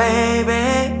 now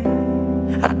baby.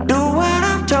 I do what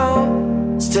I'm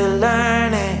told, still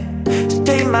learning to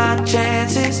take my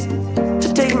chances,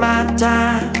 to take my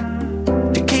time,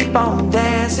 to keep on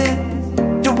dancing,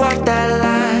 to walk that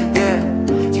line, yeah.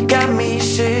 You got me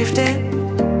shifting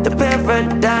the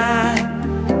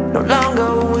paradigm, no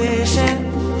longer wishing.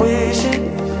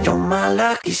 You're my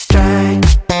lucky strike.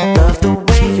 Love the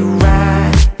way you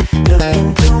ride. Look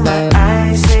into my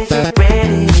eyes, say you're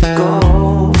ready to go.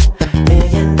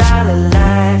 $1,000,000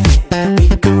 life, yeah. We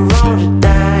could roll the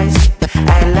dice.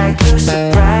 Act like you're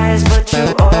surprised, but you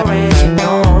already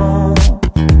know.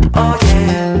 Oh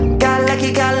yeah, got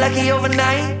lucky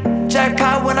overnight.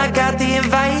 Jackpot when I got the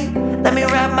invite. Let me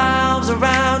wrap my arms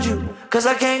around you, cause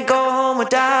I can't go home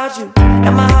without you.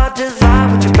 And my heart just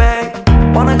vibe with you, babe.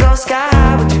 Wanna go sky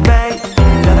high with you, babe.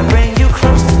 Gotta bring you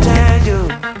close to tell you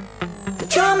that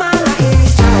you're my lucky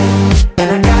strike. And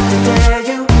I got to tell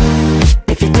you,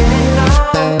 if you didn't know,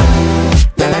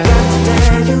 then I got to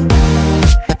tell you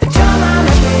that you're my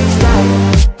lucky strike.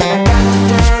 And I got to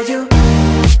tell you,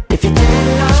 if you didn't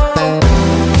know,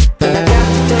 then I got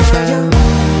to tell you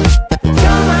that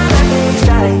you're my lucky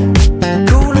strike.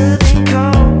 Cooler than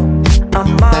cold,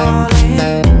 I'm all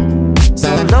in. So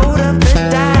load up the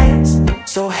dice,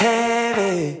 so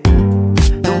heavy.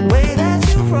 The way that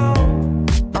you roll,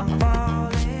 I'm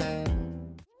falling.